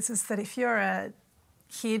reality is that if you're a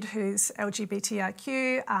kid who's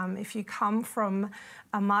LGBTIQ, if you come from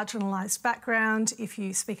a marginalised background, if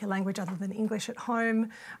you speak a language other than English at home,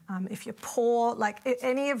 if you're poor, like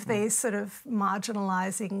any of these sort of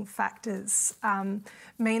marginalising factors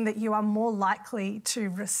mean that you are more likely to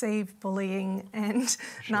receive bullying and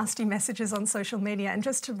nasty messages on social media. And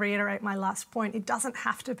just to reiterate my last point, it doesn't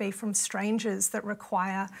have to be from strangers that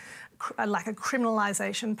require like a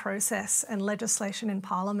criminalisation process and legislation in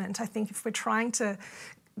Parliament. I think if we're trying to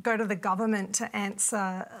go to the government to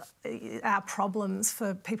answer our problems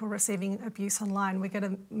for people receiving abuse online, we're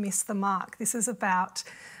going to miss the mark. This is about,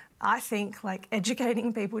 I think, like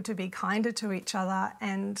educating people to be kinder to each other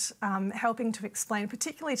and helping to explain,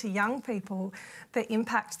 particularly to young people, the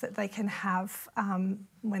impact that they can have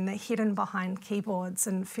when they're hidden behind keyboards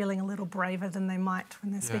and feeling a little braver than they might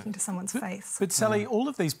when they're speaking to someone's face. But Sally, all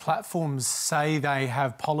of these platforms say they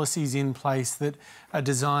have policies in place that are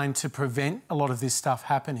designed to prevent a lot of this stuff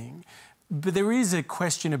happening. But there is a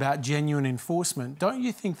question about genuine enforcement. Don't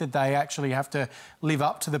you think that they actually have to live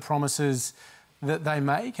up to the promises that they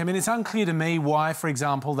make? I mean, it's unclear to me why, for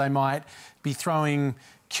example, they might be throwing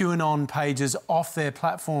QAnon pages off their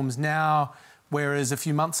platforms now, whereas a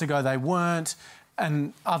few months ago they weren't,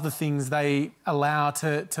 and other things they allow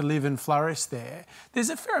to live and flourish there.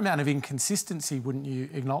 There's a fair amount of inconsistency, wouldn't you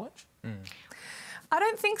acknowledge? I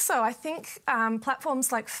don't think so. I think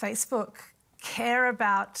platforms like Facebook care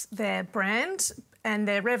about their brand and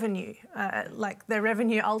their revenue, like their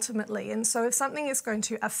revenue ultimately. And so if something is going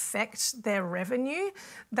to affect their revenue,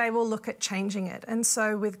 they will look at changing it. And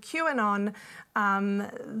so with QAnon,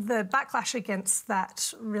 the backlash against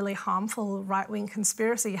that really harmful right-wing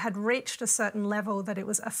conspiracy had reached a certain level that it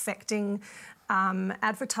was affecting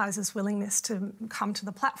advertisers' willingness to come to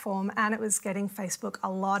the platform, and it was getting Facebook a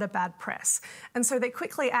lot of bad press. And so they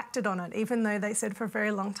quickly acted on it, even though they said for a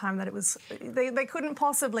very long time that it was they couldn't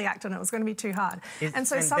possibly act on it. It was going to be too hard. And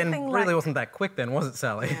something like... really wasn't that quick then, was it,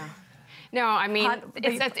 Sally? Yeah. No, I mean,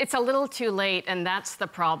 it's a little too late, and that's the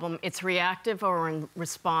problem. It's reactive or in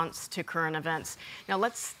response to current events. Now,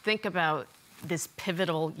 let's think about this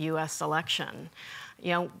pivotal US election.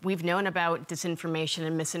 You know, we've known about disinformation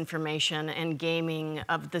and misinformation and gaming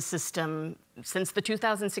of the system since the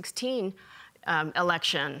 2016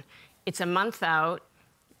 election. It's a month out.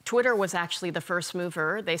 Twitter was actually the first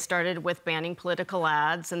mover. They started with banning political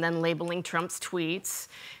ads and then labeling Trump's tweets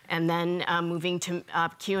and then moving to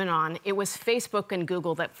QAnon. It was Facebook and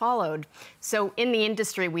Google that followed. So in the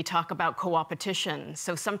industry, we talk about co-opetition.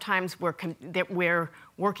 So sometimes we're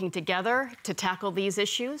working together to tackle these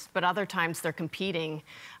issues, but other times they're competing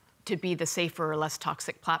to be the safer or less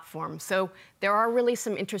toxic platform. So there are really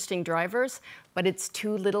some interesting drivers, but it's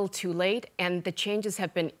too little too late, and the changes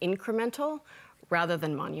have been incremental rather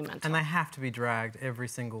than monumental. And they have to be dragged every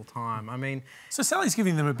single time. I mean... So Sally's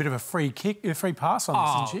giving them a bit of a free pass on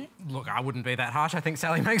this, isn't she? Look, I wouldn't be that harsh. I think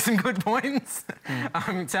Sally makes some good points.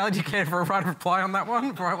 Sally, do you care for a right of reply on that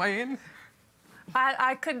one before I weigh in?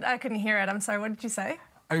 I couldn't hear it. I'm sorry, what did you say?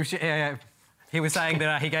 Oh, yeah. He was saying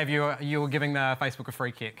that you were giving Facebook a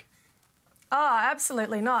free kick. Oh,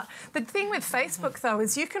 absolutely not. The thing with Facebook, though,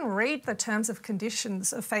 is you can read the terms of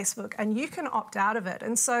conditions of Facebook and you can opt out of it.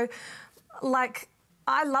 And so, like,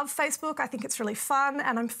 I love Facebook. I think it's really fun,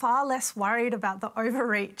 and I'm far less worried about the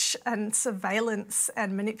overreach and surveillance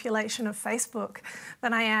and manipulation of Facebook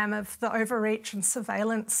than I am of the overreach and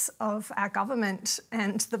surveillance of our government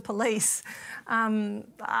and the police.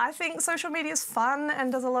 I think social media is fun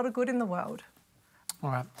and does a lot of good in the world. All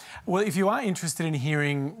right. Well, if you are interested in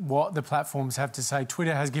hearing what the platforms have to say,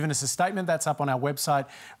 Twitter has given us a statement that's up on our website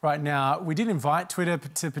right now. We did invite Twitter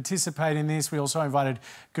to participate in this. We also invited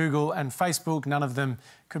Google and Facebook. None of them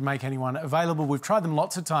could make anyone available. We've tried them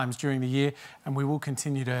lots of times during the year, and we will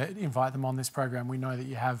continue to invite them on this program. We know that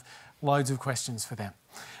you have loads of questions for them.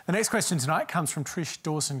 The next question tonight comes from Trish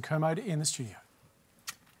Dawson-Kermode in the studio.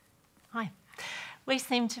 Hi. We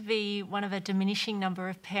seem to be one of a diminishing number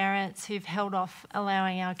of parents who've held off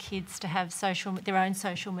allowing our kids to have their own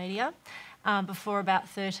social media before about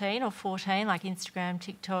 13 or 14, like Instagram,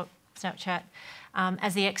 TikTok, Snapchat,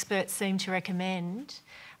 as the experts seem to recommend.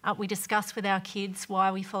 We discuss with our kids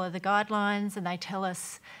why we follow the guidelines, and they tell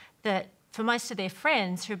us that for most of their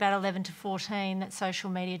friends who are about 11 to 14, that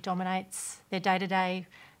social media dominates their day-to-day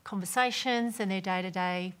conversations and their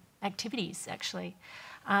day-to-day activities, actually.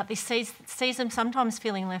 This sees them sometimes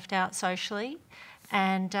feeling left out socially,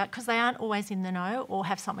 and because they aren't always in the know or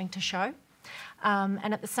have something to show.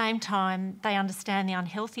 And at the same time, they understand the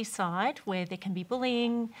unhealthy side where there can be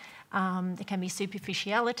bullying, there can be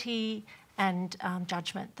superficiality and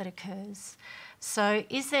judgment that occurs. So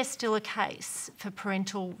is there still a case for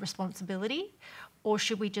parental responsibility, or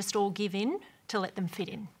should we just all give in to let them fit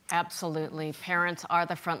in? Absolutely. Parents are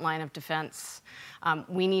the front line of defense.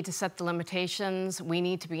 We need to set the limitations. We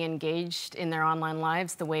need to be engaged in their online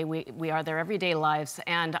lives the way we are their everyday lives.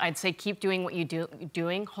 And I'd say keep doing what you're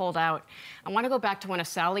doing, hold out. I want to go back to one of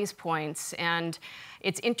Sally's points. And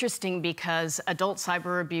it's interesting because adult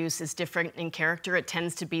cyber abuse is different in character. It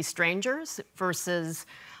tends to be strangers versus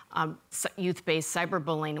youth-based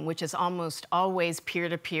cyberbullying, which is almost always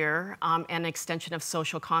peer-to-peer, an extension of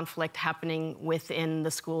social conflict happening within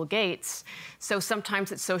the school gates. So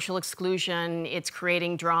sometimes it's social exclusion, it's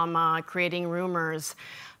creating drama, creating rumors.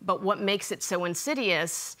 But what makes it so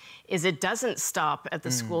insidious is it doesn't stop at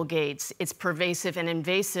the school gates. It's pervasive and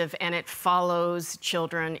invasive, and it follows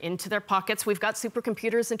children into their pockets. We've got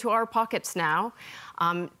supercomputers into our pockets now,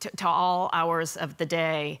 to all hours of the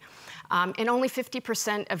day. And only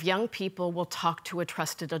 50% of young people will talk to a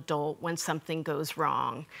trusted adult when something goes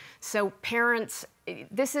wrong. So parents,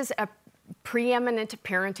 this is a preeminent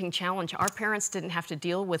parenting challenge. Our parents didn't have to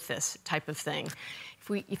deal with this type of thing.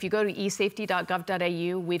 If you go to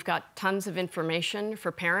eSafety.gov.au, we've got tons of information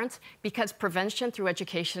for parents because prevention through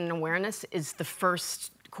education and awareness is the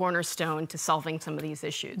first cornerstone to solving some of these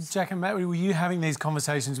issues. Jack and Matt, were you having these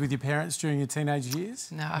conversations with your parents during your teenage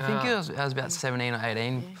years? No, I think I was about 17 or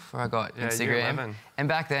 18 before I got Instagram. And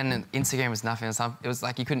back then, Instagram was nothing. It was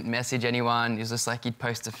like you couldn't message anyone. It was just like you'd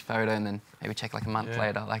post a photo and then maybe check like a month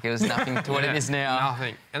later. Like it was nothing to what it is now.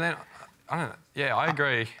 Nothing. And then, I don't know. Yeah, I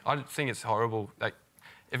agree. I think it's horrible. Like,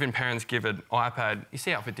 even parents give an iPad. You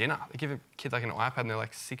see out for dinner. They give a kid like an iPad and they're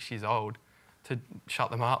like 6 years old to shut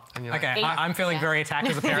them up. And you're like, okay, I'm feeling very attacked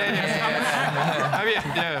as a parent.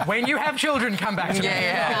 When you have children, come back to me.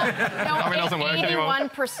 No, it doesn't work anymore.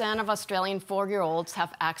 81% of Australian 4-year-olds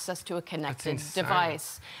have access to a connected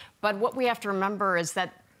device. But what we have to remember is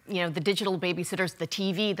that the digital babysitters, the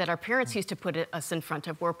TV that our parents used to put us in front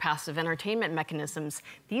of were passive entertainment mechanisms.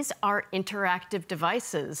 These are interactive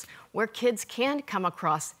devices where kids can come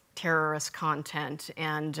across terrorist content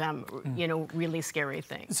and, really scary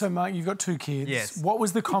things. So, Mark, you've got 2 kids. Yes. What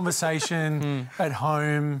was the conversation at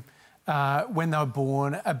home when they were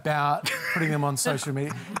born about putting them on social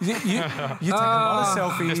media? You take a lot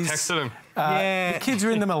of selfies. Just texted them. The kids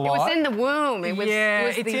are in them a lot. It was in the womb.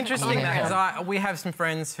 It's interesting because we have some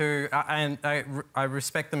friends who, and I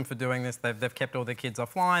respect them for doing this. They've kept all their kids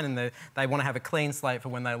offline and they want to have a clean slate for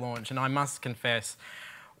when they launch. And I must confess,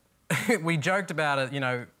 we joked about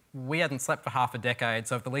it, we hadn't slept for half a decade,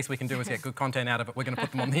 so if the least we can do is get good content out of it, we're going to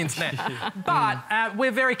put them on the internet. But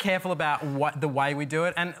we're very careful about the way we do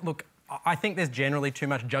it. And look, I think there's generally too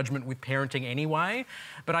much judgment with parenting anyway.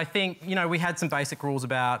 But I think, we had some basic rules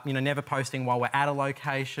about, never posting while we're at a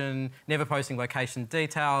location, never posting location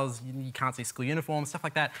details, you can't see school uniforms, stuff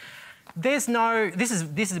like that. This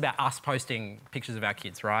is about us posting pictures of our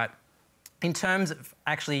kids, right? In terms of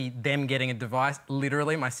actually them getting a device,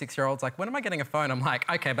 literally, my 6-year-old's like, when am I getting a phone? I'm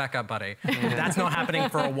like, OK, back up, buddy. That's not happening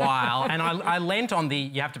for a while. And I lent on the,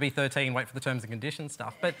 you have to be 13, wait for the terms and conditions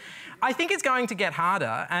stuff. But I think it's going to get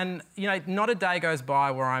harder. And, not a day goes by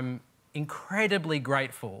where I'm incredibly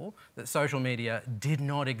grateful that social media did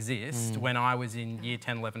not exist when I was in year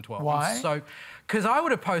 10, 11, 12. Why? Because I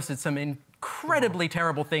would have posted some incredibly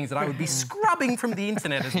terrible things that I would be scrubbing from the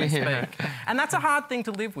internet as we speak. And that's a hard thing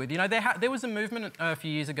to live with. There was a movement a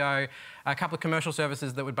few years ago, a couple of commercial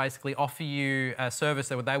services that would basically offer you a service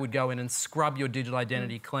that they would go in and scrub your digital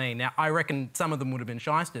identity clean. Now, I reckon some of them would have been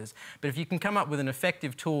shysters, but if you can come up with an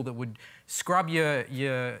effective tool that would scrub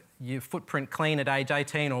your footprint clean at age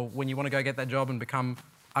 18 or when you want to go get that job and become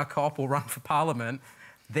a cop or run for Parliament,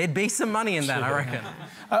 there'd be some money in that, I reckon.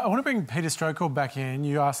 I want to bring Peter Strokel back in.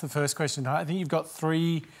 You asked the first question. I think you've got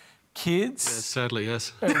 3 kids. Yes, sadly,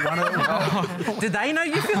 yes. Did they know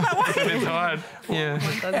you feel that way? It's hard.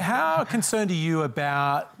 How concerned are you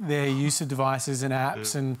about their use of devices and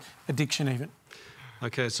apps and addiction even?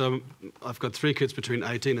 OK, so I've got 3 kids between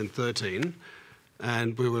 18 and 13.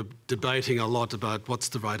 And we were debating a lot about what's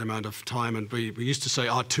the right amount of time. And we used to say,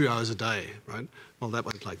 2 hours a day, right? Well, that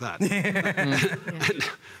went like that.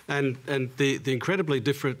 and the incredibly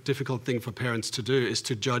difficult thing for parents to do is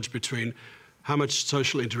to judge between how much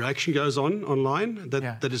social interaction goes on online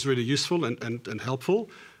that is really useful and helpful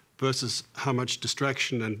versus how much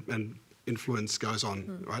distraction and influence goes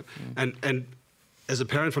on, right? And as a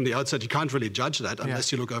parent from the outset, you can't really judge that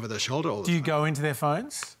unless you look over their shoulder all the time. Do you go into their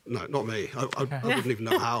phones? No, not me. I wouldn't even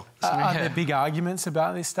know how. Are there big arguments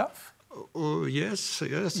about this stuff? Oh, yes.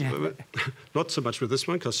 Not so much with this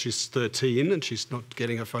one, because she's 13 and she's not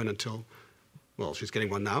getting her phone until, well, she's getting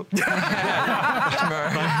one now.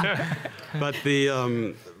 but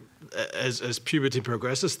as puberty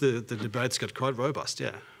progresses, the debates get quite robust,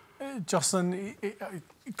 yeah. Jocelyn,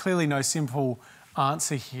 clearly no simple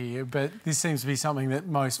answer here, but this seems to be something that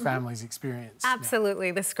most families experience.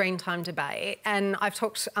 Absolutely, the screen time debate. And I've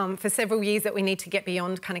talked for several years that we need to get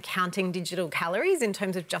beyond kind of counting digital calories in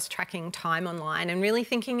terms of just tracking time online and really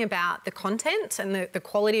thinking about the content and the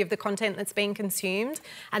quality of the content that's being consumed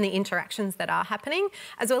and the interactions that are happening,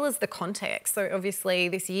 as well as the context. So obviously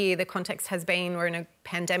this year the context has been we're in a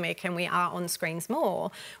pandemic and we are on screens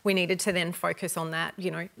more. We needed to then focus on that,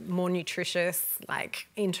 you know, more nutritious, like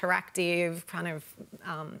interactive kind of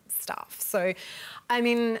stuff. So, I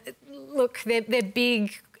mean, look, they're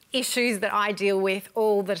big issues that I deal with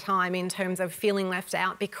all the time in terms of feeling left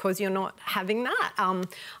out because you're not having that.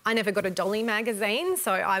 I never got a Dolly magazine,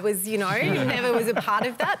 so I was, you know, never was a part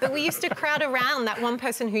of that. But we used to crowd around, that one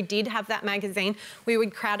person who did have that magazine, we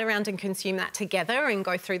would crowd around and consume that together and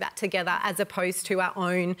go through that together as opposed to our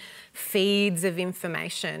own feeds of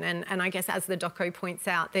information. And I guess as the doco points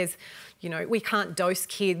out, there's, you know, we can't dose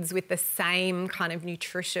kids with the same kind of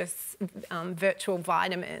nutritious virtual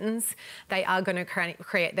vitamins. They are going to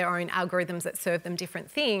create their own algorithms that serve them different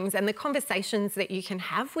things. And the conversations that you can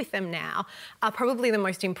have with them now are probably the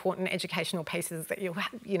most important educational pieces that you'll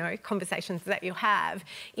have, you know, conversations that you'll have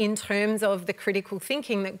in terms of the critical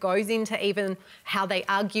thinking that goes into even how they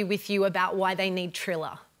argue with you about why they need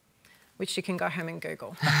Triller, which you can go home and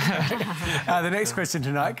Google. The next question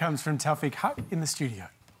tonight comes from Taufik Huck in the studio.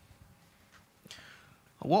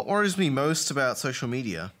 What worries me most about social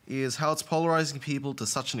media is how it's polarising people to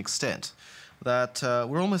such an extent that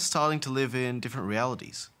we're almost starting to live in different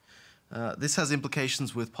realities. This has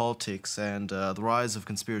implications with politics and the rise of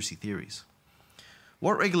conspiracy theories.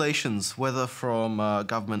 What regulations, whether from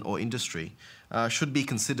government or industry, should be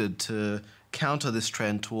considered to counter this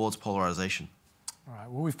trend towards polarisation? All right,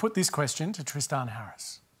 well, we've put this question to Tristan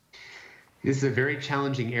Harris. This is a very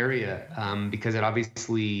challenging area because it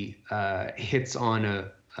obviously hits on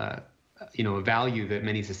a value that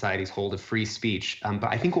many societies hold of free speech. But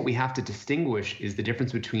I think what we have to distinguish is the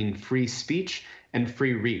difference between free speech and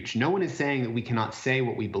free reach. No one is saying that we cannot say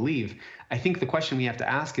what we believe. I think the question we have to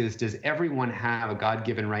ask is, does everyone have a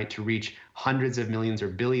God-given right to reach hundreds of millions or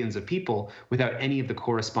billions of people without any of the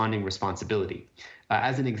corresponding responsibility?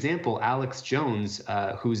 As an example, Alex Jones,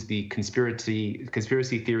 who's the conspiracy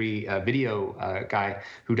theory video guy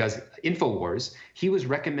who does InfoWars, he was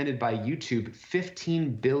recommended by YouTube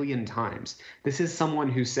 15 billion times. This is someone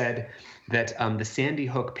who said that the Sandy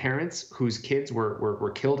Hook parents whose kids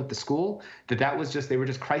were killed at the school, they were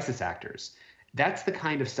just crisis actors. That's the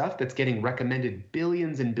kind of stuff that's getting recommended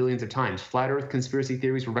billions and billions of times. Flat Earth conspiracy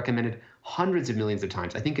theories were recommended hundreds of millions of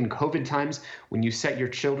times. I think in COVID times, when you set your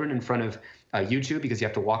children in front of YouTube because you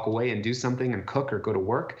have to walk away and do something and cook or go to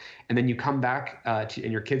work, and then you come back and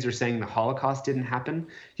your kids are saying the Holocaust didn't happen,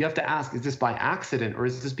 you have to ask, is this by accident or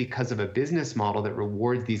is this because of a business model that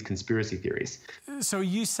rewards these conspiracy theories? So are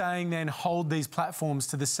you saying then hold these platforms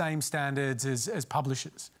to the same standards as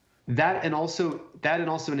publishers? That and also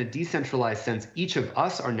in a decentralized sense, each of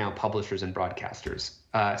us are now publishers and broadcasters.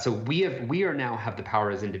 So we now have the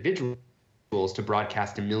power as individuals to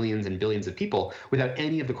broadcast to millions and billions of people without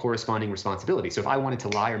any of the corresponding responsibility. So if I wanted to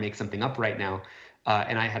lie or make something up right now,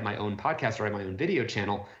 and I had my own podcast or I had my own video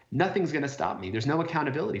channel, nothing's going to stop me. There's no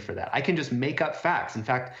accountability for that. I can just make up facts. In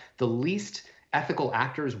fact, the least ethical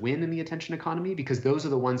actors win in the attention economy because those are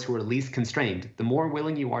the ones who are least constrained. The more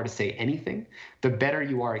willing you are to say anything, the better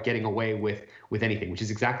you are at getting away with anything, which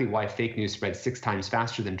is exactly why fake news spreads 6 times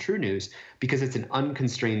faster than true news, because it's an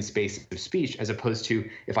unconstrained space of speech, as opposed to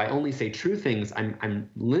if I only say true things, I'm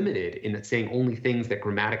limited in saying only things that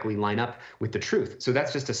grammatically line up with the truth. So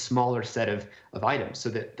that's just a smaller set of items, so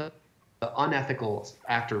that the unethical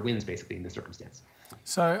actor wins basically in this circumstance.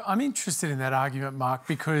 So I'm interested in that argument, Marc,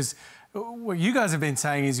 because what you guys have been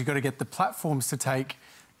saying is you've got to get the platforms to take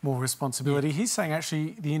more responsibility. Yeah. He's saying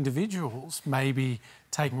actually the individuals maybe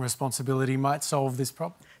taking responsibility might solve this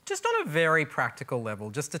problem. Just on a very practical level,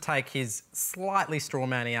 just to take his slightly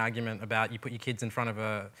strawmanny argument about you put your kids in front of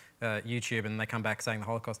a YouTube and they come back saying the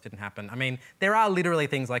Holocaust didn't happen. I mean, there are literally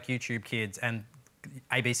things like YouTube Kids and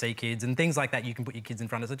ABC Kids and things like that you can put your kids in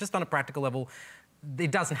front of. So just on a practical level,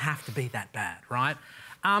 it doesn't have to be that bad, right?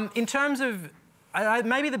 In terms of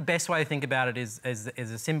maybe the best way to think about it is a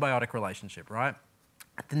symbiotic relationship, right?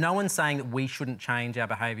 No one's saying that we shouldn't change our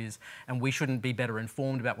behaviours and we shouldn't be better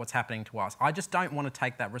informed about what's happening to us. I just don't want to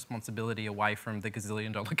take that responsibility away from the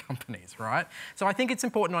gazillion-dollar companies, right? So I think it's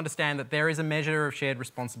important to understand that there is a measure of shared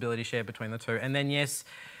responsibility shared between the two. And then, yes,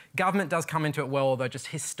 government does come into it well, although just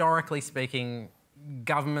historically speaking,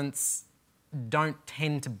 governments don't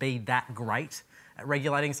tend to be that great at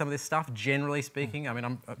regulating some of this stuff, generally speaking. I mean,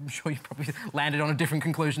 I'm sure you probably landed on a different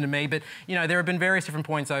conclusion to me, but, you know, there have been various different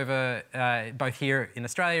points over both here in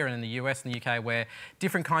Australia and in the US and the UK where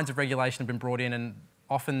different kinds of regulation have been brought in, and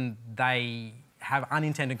often they have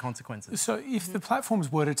unintended consequences. So if the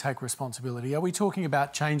platforms were to take responsibility, are we talking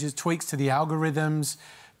about changes, tweaks to the algorithms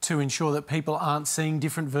to ensure that people aren't seeing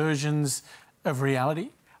different versions of reality?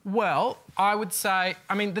 Well, I would say,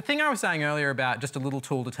 I mean, the thing I was saying earlier about just a little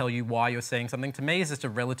tool to tell you why you're seeing something, to me is just a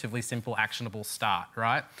relatively simple, actionable start,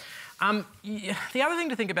 right? The other thing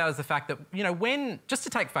to think about is the fact that, you know, just to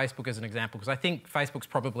take Facebook as an example, because I think Facebook's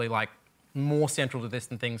probably like more central to this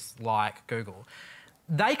than things like Google.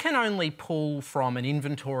 They can only pull from an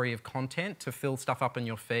inventory of content to fill stuff up in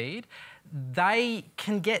your feed. They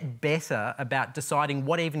can get better about deciding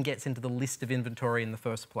what even gets into the list of inventory in the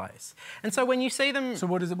first place. And so when you see them... So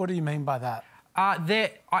what do you mean by that? I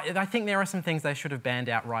think there are some things they should have banned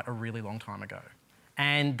outright a really long time ago.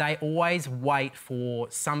 And they always wait for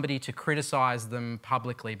somebody to criticise them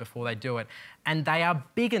publicly before they do it. And they are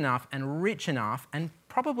big enough and rich enough and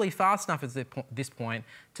probably fast enough at this point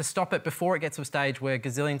to stop it before it gets to a stage where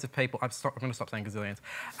gazillions of people... I'm going to stop saying gazillions.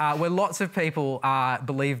 Where lots of people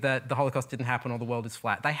believe that the Holocaust didn't happen or the world is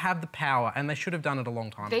flat. They have the power and they should have done it a long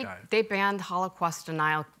time ago. They banned Holocaust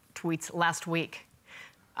denial tweets last week.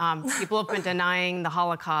 People have been denying the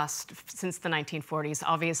Holocaust since the 1940s.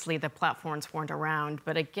 Obviously, the platforms weren't around.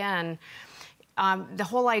 But again, the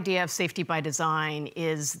whole idea of safety by design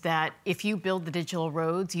is that if you build the digital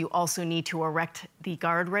roads, you also need to erect the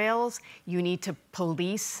guardrails. You need to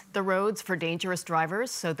police the roads for dangerous drivers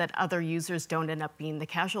so that other users don't end up being the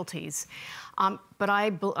casualties. But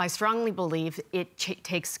I strongly believe it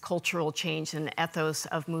takes cultural change and ethos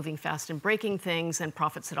of moving fast and breaking things and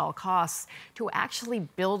profits at all costs to actually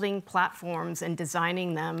building platforms and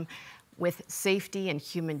designing them with safety and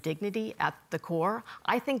human dignity at the core.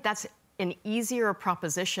 I think that's an easier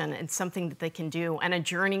proposition and something that they can do, and a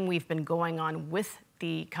journey we've been going on with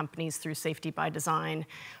the companies through safety by design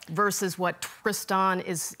versus what Tristan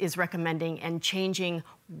is recommending and changing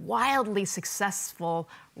wildly successful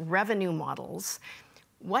revenue models.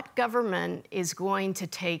 What government is going to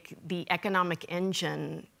take the economic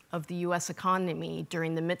engine of the US economy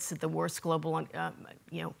during the midst of the worst global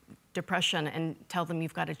depression and tell them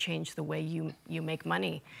you've got to change the way you make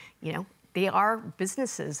money? You know, they are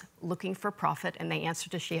businesses looking for profit and they answer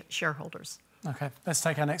to shareholders. OK, let's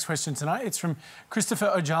take our next question tonight. It's from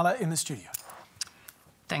Christopher Ojala in the studio.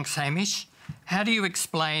 Thanks, Hamish. How do you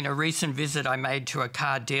explain a recent visit I made to a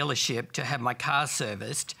car dealership to have my car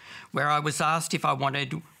serviced, where I was asked if I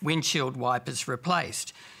wanted windshield wipers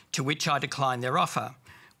replaced, to which I declined their offer?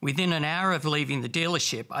 Within an hour of leaving the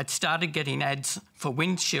dealership, I'd started getting ads for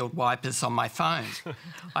windshield wipers on my phone.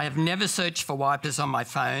 I have never searched for wipers on my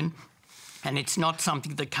phone, and it's not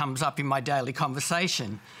something that comes up in my daily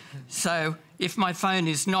conversation. So if my phone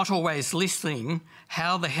is not always listening,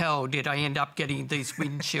 how the hell did I end up getting these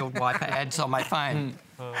windshield wiper ads on my phone?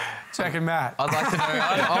 Jack and Matt. I'd like to know.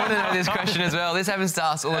 I want to know this question as well. This happens to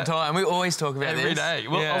us all the time. We always talk about every this. day.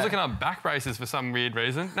 Well, I was looking up back braces for some weird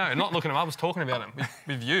reason. No, not looking them up. I was talking about them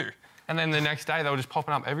with you. And then the next day, they were just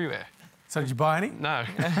popping up everywhere. So did you buy any? No,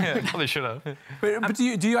 probably should have. But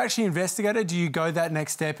do you actually investigate it? Do you go that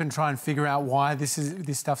next step and try and figure out why this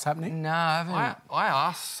stuff's happening? No, I haven't. I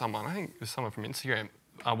asked someone, I think it was someone from Instagram,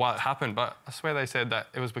 why it happened, but I swear they said that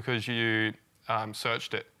it was because you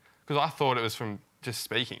searched it. Because I thought it was from just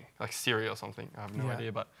speaking, like Siri or something. I have no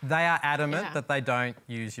idea, but... They are adamant that they don't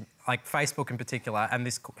use, like Facebook in particular, and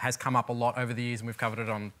this has come up a lot over the years and we've covered it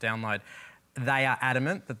on Download. They are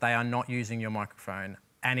adamant that they are not using your microphone.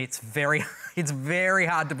 And it's very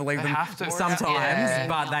hard to believe them sometimes,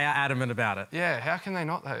 but they are adamant about it. Yeah, how can they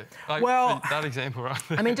not though? Like, well, that example right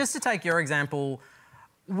there. I mean, just to take your example,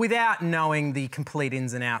 without knowing the complete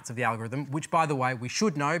ins and outs of the algorithm, which, by the way, we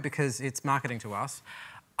should know because it's marketing to us,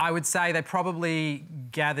 I would say they probably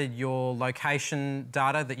gathered your location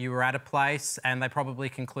data, that you were at a place, and they probably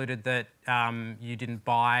concluded that you didn't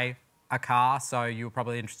buy a car, so you were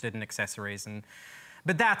probably interested in accessories.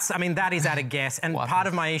 But that is at a guess. And part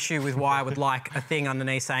of my issue with why I would like a thing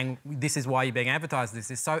underneath saying this is why you're being advertised this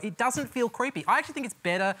is so it doesn't feel creepy. I actually think it's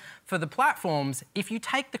better for the platforms if you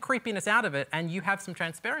take the creepiness out of it and you have some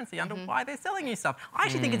transparency under why they're selling you stuff. I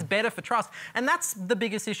actually think it's better for trust. And that's the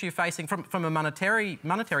biggest issue facing, from a monetary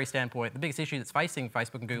standpoint, the biggest issue that's facing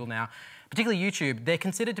Facebook and Google now, particularly YouTube. They're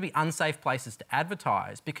considered to be unsafe places to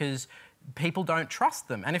advertise because people don't trust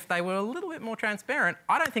them. And if they were a little bit more transparent,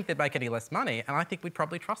 I don't think they'd make any less money, and I think we'd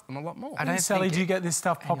probably trust them a lot more. Sally, do you get this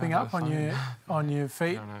stuff popping up on your feed?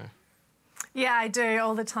 I don't know. Yeah, I do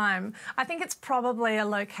all the time. I think it's probably a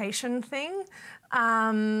location thing.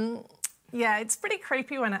 Yeah, it's pretty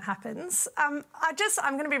creepy when it happens. I'm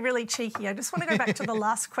going to be really cheeky. I just want to go back to the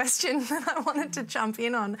last question that I wanted to jump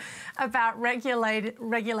in on about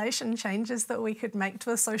regulation changes that we could make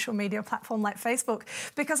to a social media platform like Facebook,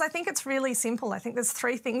 because I think it's really simple. I think there's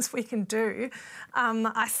 3 things we can do.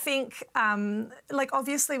 I think,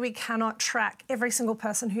 obviously we cannot track every single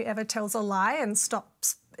person who ever tells a lie and stop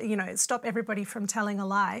everybody from telling a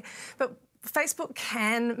lie. But Facebook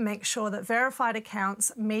can make sure that verified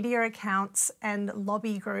accounts, media accounts and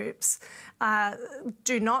lobby groups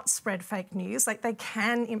do not spread fake news. Like, they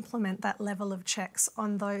can implement that level of checks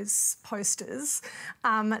on those posters.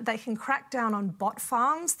 They can crack down on bot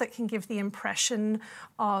farms that can give the impression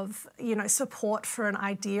of, support for an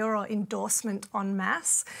idea or endorsement en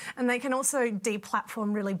masse. And they can also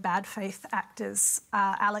deplatform really bad faith actors.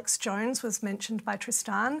 Alex Jones was mentioned by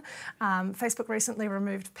Tristan. Facebook recently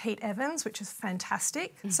removed Pete Evans, which is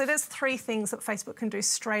fantastic. So there's 3 things that Facebook can do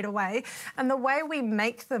straight away. And the way we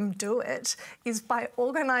make them do it is by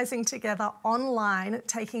organising together online,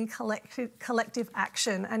 taking collective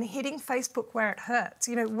action and hitting Facebook where it hurts.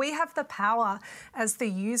 We have the power as the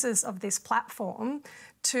users of this platform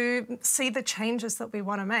to see the changes that we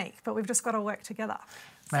want to make, but we've just got to work together.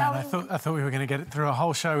 Man, I thought we were going to get through a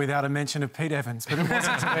whole show without a mention of Pete Evans, but it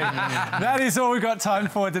wasn't to be. That is all we've got time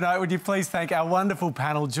for tonight. Would you please thank our wonderful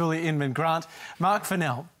panel, Julie Inman Grant, Marc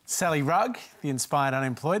Fennell, Sally Rugg, the inspired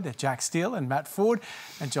Unemployed, they're Jack Steele and Matt Ford,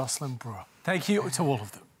 and Jocelyn Brewer. Thank you to all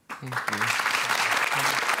of them. Thank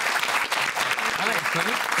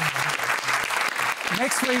you.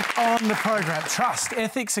 Next week on the program, trust,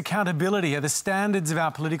 ethics, accountability. Are the standards of our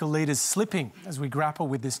political leaders slipping as we grapple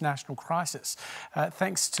with this national crisis?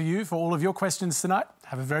 Thanks to you for all of your questions tonight.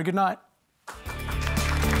 Have a very good night.